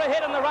further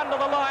ahead in the run to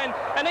the line.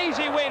 An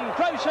easy win,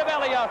 Pro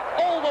Chevalier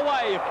all the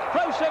way.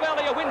 Pro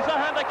Chevalier wins the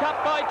Hunter Cup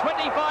by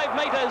 25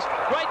 metres.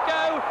 Great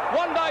go.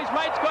 One Die's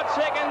Mate's got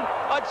second.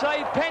 I'd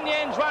say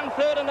Panyan's run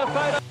third in the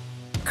photo.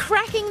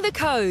 Cracking the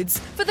codes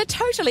for the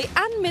totally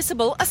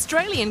unmissable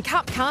Australian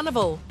Cup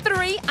Carnival.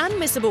 3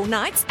 unmissable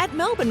nights at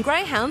Melbourne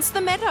Greyhounds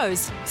The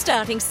Meadows.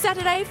 Starting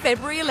Saturday,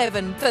 February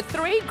 11 for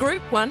 3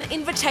 Group 1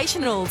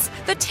 invitationals.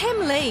 The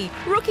Tem Lee,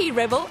 Rookie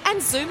Rebel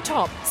and Zoom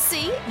Top.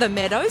 See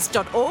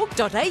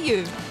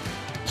themeadows.org.au.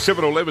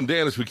 7:11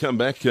 down as we come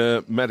back.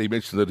 Matty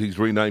mentioned that he's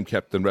renamed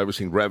Captain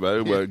Ravishing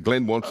Ravo.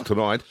 Glenn wants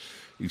tonight.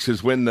 He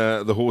says when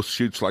the horse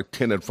shoots like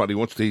 10 in front, he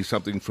wants to hear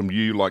something from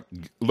you like,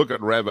 look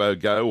at Ravo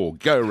go, or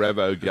go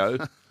Ravo go,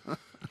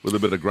 with a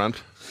bit of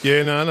grunt.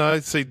 Yeah, no,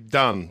 see,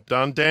 done.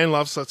 Dan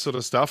loves that sort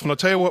of stuff. And I'll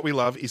tell you what we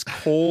love is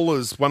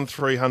callers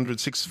 1300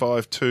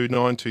 652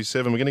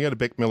 927. We're going to go to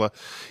Beck Miller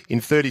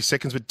in 30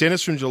 seconds. But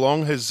Dennis from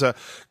Geelong has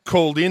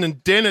called in.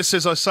 And Dennis,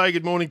 as I say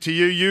good morning to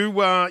you,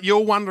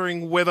 you're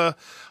wondering whether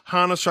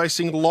harness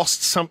racing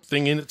lost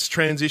something in its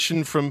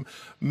transition from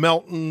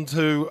Melton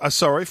to,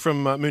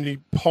 from Moonee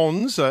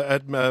Ponds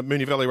at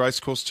Moonee Valley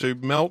Racecourse to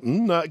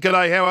Melton.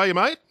 G'day, how are you,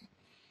 mate?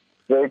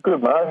 Yeah,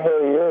 good, mate. How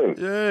are you?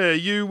 Yeah,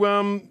 you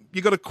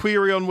got a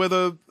query on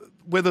whether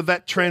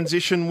that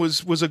transition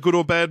was a good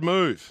or bad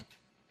move?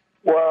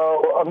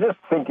 Well, I'm just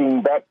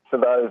thinking back to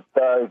those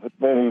days at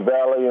Moonee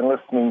Valley and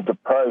listening to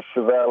Pro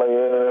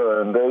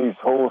Chevalier and these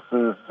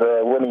horses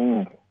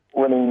winning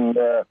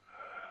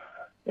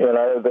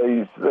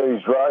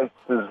these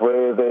races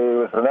where there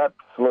was an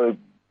absolute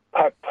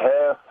packed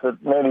house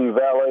at Moonee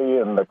Valley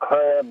and the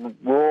crowd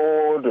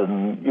roared,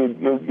 and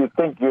you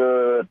think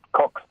you're at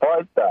Cox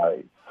Plate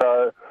Day.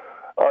 So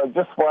I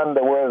just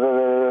wonder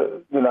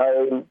whether,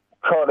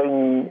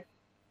 trotting,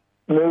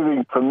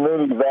 moving from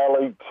Moonee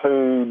Valley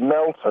to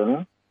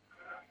Melton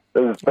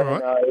has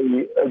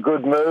been a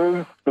good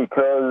move,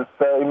 because,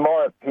 in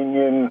my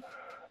opinion,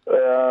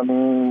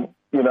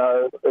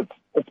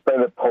 it's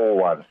been a poor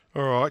one.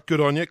 All right,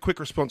 good on you. Quick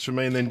response from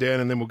me and then Dan,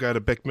 and then we'll go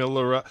to Beck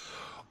Miller.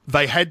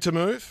 They had to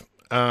move.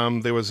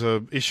 There was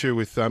an issue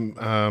with,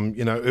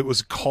 it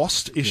was a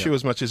cost issue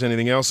as much as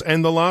anything else.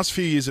 And the last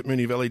few years at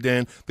Moonee Valley,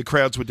 Dan, the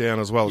crowds were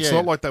down as well. It's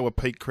not like they were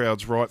peak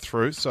crowds right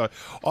through. So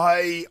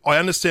I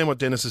understand what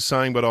Dennis is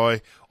saying, but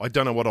I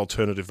don't know what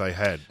alternative they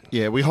had.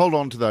 Yeah, we hold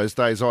on to those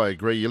days. I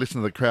agree. You listen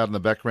to the crowd in the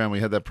background.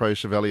 We had that Pro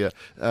Chevalier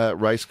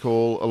race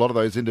call. A lot of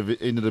those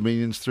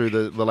Inter-Dominions through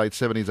the late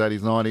 70s, 80s,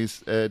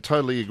 90s.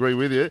 Totally agree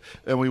with you,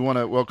 and we want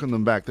to welcome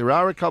them back. There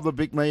are a couple of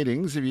big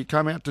meetings. If you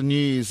come out to New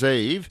Year's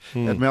Eve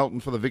at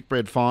Melton for the Vic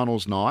Bread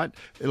Finals night,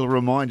 it'll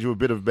remind you a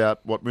bit about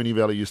what Moonee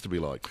Valley used to be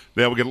like.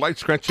 Now we get late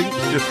scratching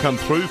just come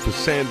through for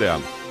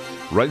Sandown.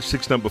 Race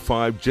 6, number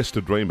 5, Just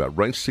a Dreamer.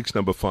 Race 6,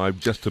 number 5,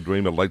 Just a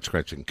Dreamer, late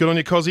scratching. Good on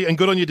you, Cozzy, and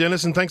good on you,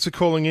 Dennis, and thanks for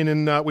calling in,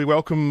 and we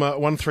welcome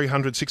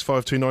 1300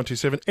 652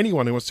 927.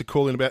 Anyone who wants to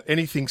call in about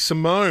anything.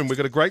 Simone, we've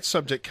got a great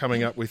subject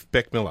coming up with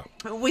Beck Miller.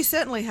 We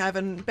certainly have,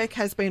 and Beck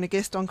has been a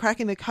guest on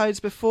Cracking the Codes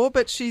before,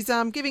 but she's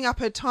giving up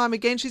her time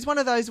again. She's one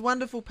of those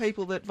wonderful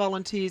people that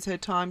volunteers her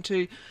time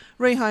to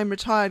rehome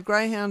retired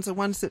greyhounds, the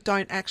ones that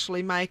don't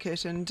actually make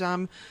it,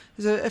 and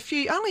there's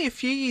only a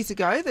few years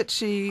ago that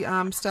she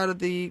started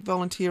the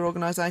volunteer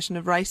organisation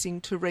of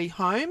Racing to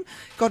Rehome,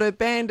 got a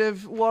band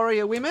of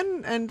warrior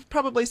women and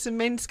probably some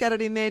men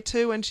scattered in there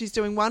too, and she's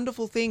doing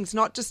wonderful things,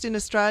 not just in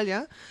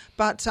Australia,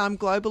 but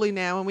globally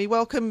now. And we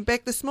welcome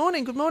Beck this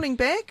morning. Good morning,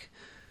 Beck.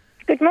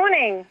 Good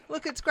morning.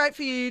 Look, it's great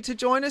for you to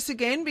join us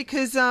again,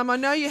 because I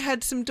know you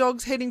had some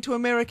dogs heading to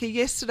America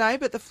yesterday,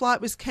 but the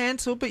flight was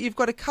cancelled, but you've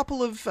got a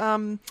couple of...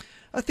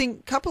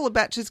 couple of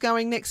batches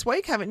going next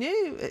week, haven't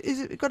you?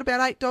 Is it got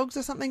about 8 dogs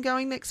or something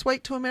going next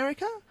week to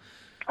America?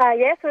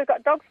 Yes, we've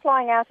got dogs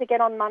flying out again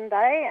on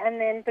Monday,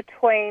 and then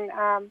between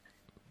at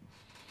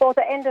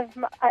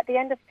the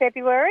end of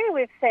February,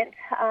 we've sent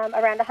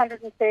around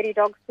 130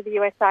 dogs to the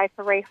USA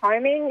for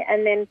rehoming,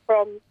 and then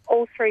from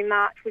all through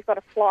March, we've got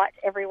a flight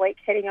every week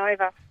heading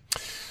over.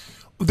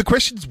 The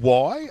question's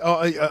why.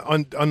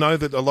 I know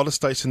that a lot of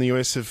states in the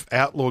US have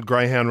outlawed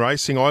greyhound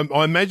racing.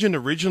 I imagine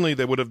originally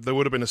there would have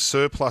been a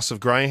surplus of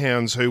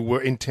greyhounds who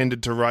were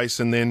intended to race,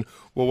 and then,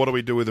 well, what do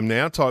we do with them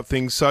now type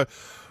thing. So,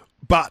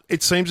 but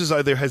it seems as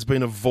though there has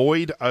been a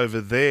void over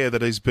there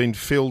that has been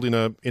filled in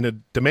a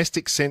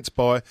domestic sense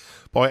by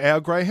our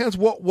greyhounds.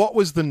 What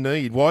was the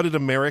need? Why did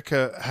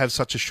America have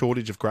such a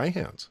shortage of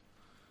greyhounds?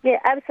 Yeah,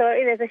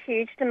 absolutely. There's a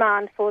huge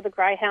demand for the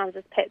greyhounds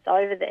as pets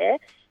over there.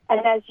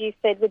 And as you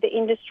said, with the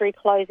industry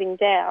closing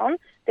down,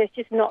 there's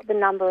just not the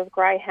number of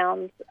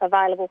greyhounds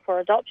available for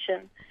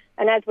adoption.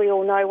 And as we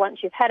all know, once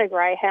you've had a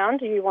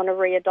greyhound, you want to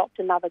re-adopt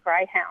another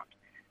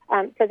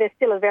greyhound. So there's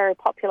still a very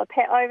popular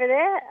pet over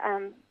there,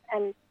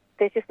 and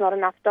there's just not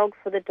enough dogs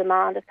for the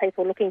demand of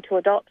people looking to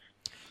adopt.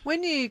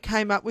 When you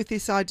came up with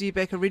this idea,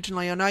 Beck,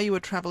 originally, I know you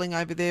were travelling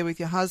over there with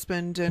your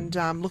husband and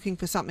looking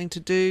for something to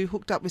do,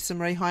 hooked up with some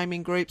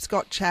rehoming groups,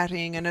 got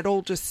chatting, and it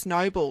all just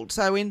snowballed.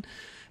 So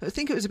I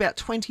think it was about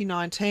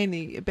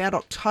 2019, about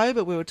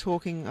October we were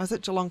talking. I was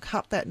at Geelong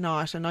Cup that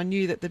night, and I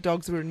knew that the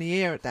dogs were in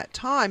the air at that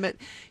time.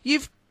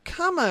 You've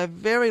come a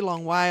very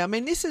long way. I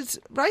mean, this is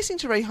Racing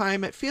to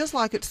Rehome. It feels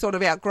like it's sort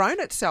of outgrown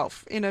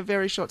itself in a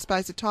very short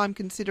space of time,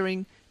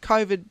 considering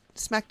COVID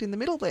smacked in the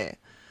middle there.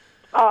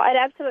 Oh, it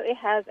absolutely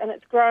has, and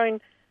it's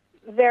grown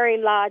very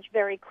large,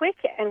 very quick,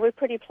 and we're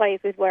pretty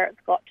pleased with where it's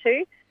got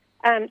to.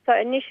 So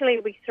initially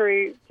we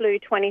flew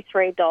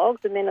 23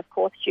 dogs, and then, of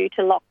course, due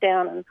to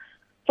lockdown and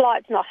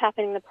flights not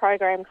happening, the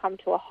program come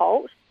to a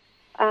halt.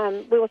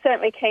 We were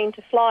certainly keen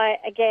to fly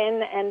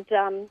again,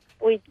 and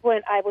we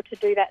weren't able to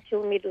do that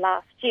till mid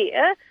last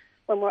year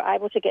when we were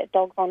able to get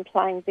dogs on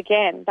planes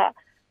again. But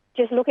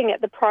just looking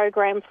at the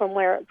program from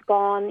where it's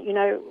gone,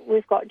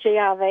 we've got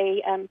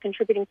GRV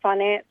contributing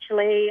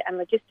financially and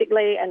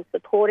logistically and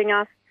supporting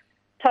us,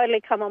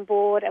 totally come on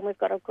board, and we've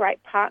got a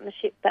great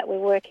partnership that we're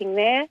working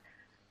there.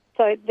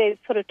 So there's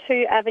sort of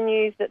 2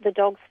 avenues that the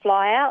dogs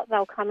fly out.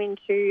 They'll come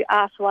into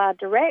R2R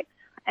Direct,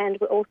 and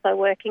we're also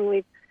working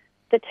with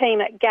the team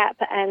at GAP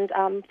and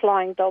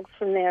flying dogs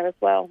from there as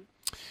well.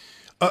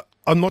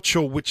 I'm not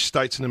sure which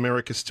states in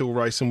America still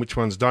race and which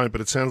ones don't,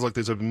 but it sounds like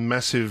there's a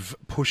massive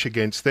push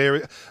against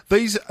there.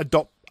 These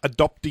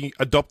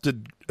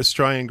adopted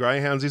Australian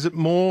greyhounds, is it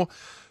more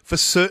for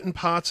certain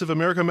parts of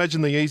America? I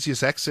imagine the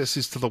easiest access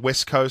is to the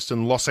West Coast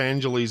and Los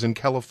Angeles and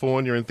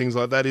California and things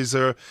like that. Is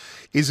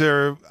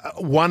there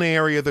one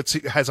area that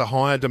has a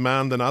higher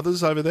demand than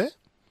others over there?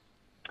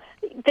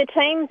 The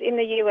teams in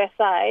the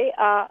USA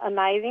are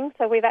amazing.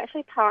 So we've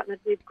actually partnered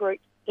with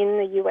groups in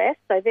the US.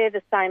 So they're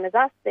the same as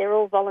us. They're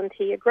all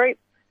volunteer groups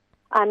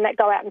that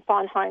go out and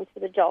find homes for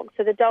the dogs.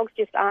 So the dogs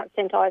just aren't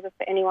sent over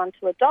for anyone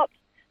to adopt.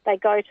 they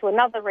go to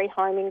another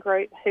rehoming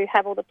group who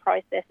have all the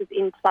processes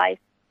in place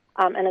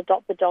and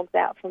adopt the dogs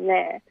out from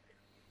there.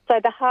 So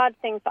the hard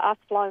thing for us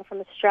flying from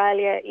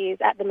Australia is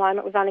at the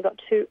moment we've only got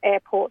 2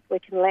 airports we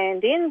can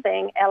land in,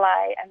 being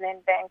LA and then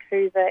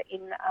Vancouver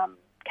in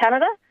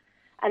Canada.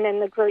 And then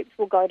the groups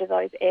will go to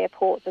those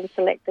airports and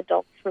select the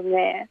dogs from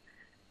there.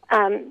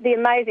 The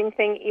amazing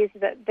thing is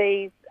that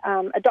these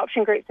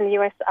adoption groups in the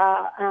US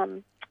are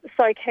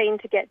so keen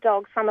to get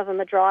dogs. Some of them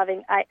are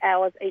driving 8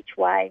 hours each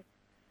way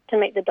to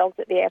meet the dogs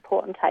at the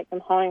airport and take them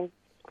home.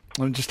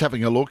 I'm just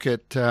having a look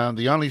at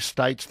the only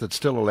states that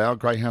still allow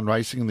greyhound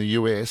racing in the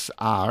US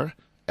are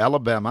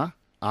Alabama,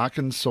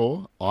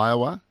 Arkansas,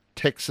 Iowa,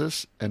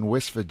 Texas and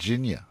West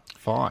Virginia.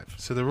 5.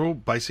 So they're all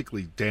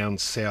basically down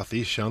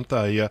south-ish, aren't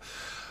they?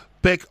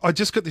 Beck, I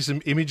just got this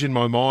image in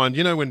my mind.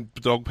 You know when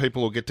dog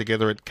people will get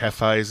together at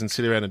cafes and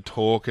sit around and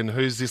talk, and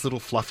who's this little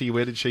fluffy,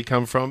 where did she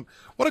come from?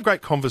 What a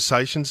great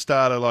conversation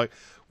starter. Like,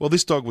 well,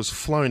 this dog was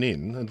flown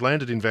in and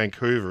landed in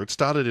Vancouver. It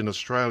started in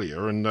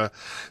Australia, and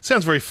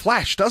sounds very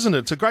flash, doesn't it?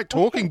 It's a great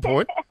talking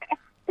point.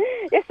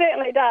 It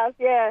certainly does,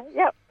 yeah.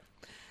 Yep.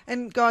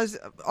 And guys,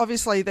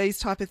 obviously these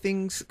type of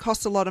things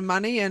cost a lot of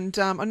money, and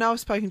I know I've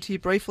spoken to you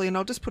briefly, and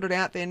I'll just put it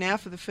out there now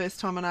for the first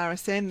time on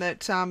RSN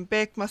that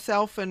Beck,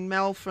 myself and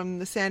Mel from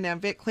the Sandown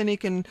Vet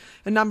Clinic and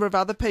a number of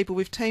other people,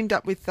 we've teamed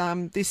up with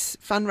this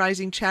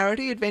fundraising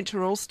charity,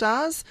 Adventure All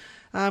Stars,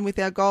 with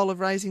our goal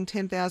of raising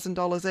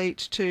 $10,000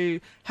 each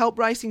to help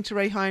Racing to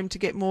Rehome to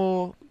get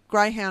more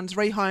greyhounds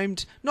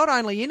rehomed, not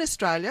only in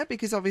Australia,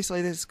 because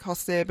obviously there's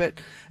costs there, but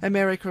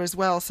America as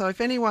well. So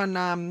if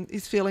anyone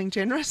is feeling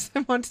generous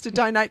and wants to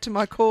donate to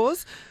my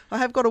cause, I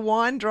have got a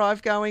wine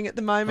drive going at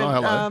the moment.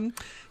 Oh, hello.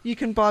 You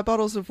can buy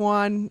bottles of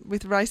wine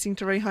with Racing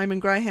to Rehome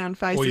and greyhound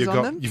faces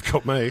on them. You've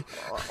got me.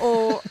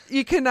 Or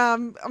you can,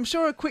 I'm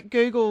sure a quick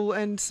Google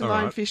and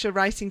Simone right. Fisher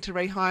Racing to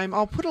Rehome.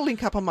 I'll put a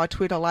link up on my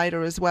Twitter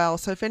later as well.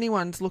 So if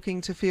anyone's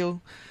looking to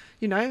feel,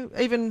 you know,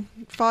 even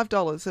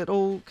 $5, it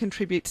all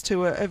contributes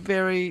to a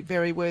very,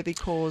 very worthy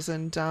cause.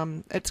 And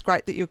it's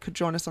great that you could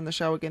join us on the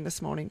show again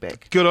this morning,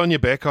 Beck. Good on you,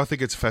 Beck. I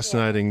think it's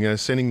fascinating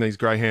sending these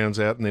greyhounds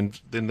out and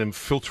then them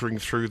filtering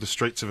through the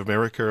streets of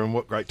America, and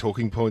what great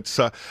talking points.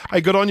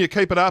 Hey, good on you.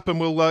 Keep it up, and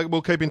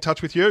we'll keep in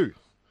touch with you.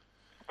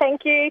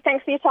 Thank you.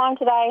 Thanks for your time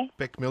today.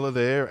 Beck Miller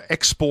there,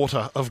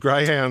 exporter of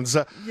greyhounds.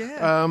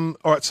 Yeah.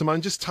 All right, Simone,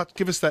 just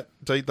give us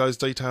those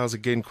details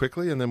again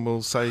quickly, and then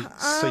we'll say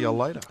see you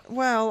later.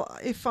 Well,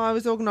 if I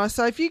was organised.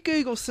 So if you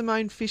Google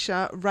Simone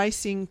Fisher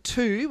Racing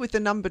 2 with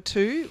the number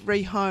 2,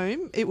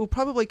 Rehome, it will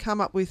probably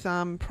come up with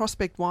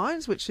Prospect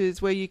Wines, which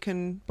is where you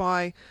can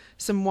buy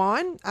some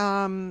wine,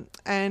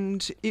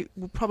 and it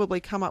will probably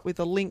come up with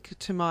a link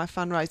to my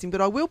fundraising. But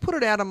I will put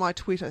it out on my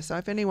Twitter. So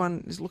if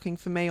anyone is looking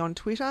for me on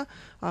Twitter,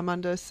 I'm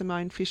under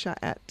Simone Fisher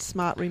at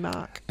Smart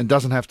Remark. It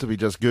doesn't have to be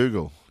just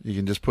Google. You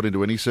can just put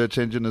into any search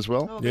engine as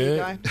well. Oh, there you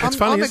go. It's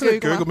funny, isn't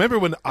it, Google? Remember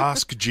when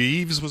Ask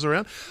Jeeves was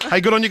around? Hey,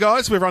 good on you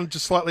guys. We've run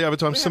just slightly over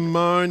time.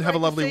 Simone, have a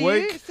lovely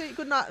week.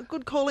 Good night.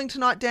 Good calling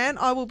tonight, Dan.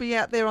 I will be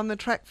out there on the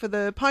track for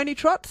the pony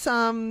trots. Big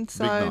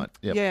night.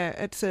 Yep. Yeah,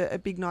 it's a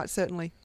big night, certainly.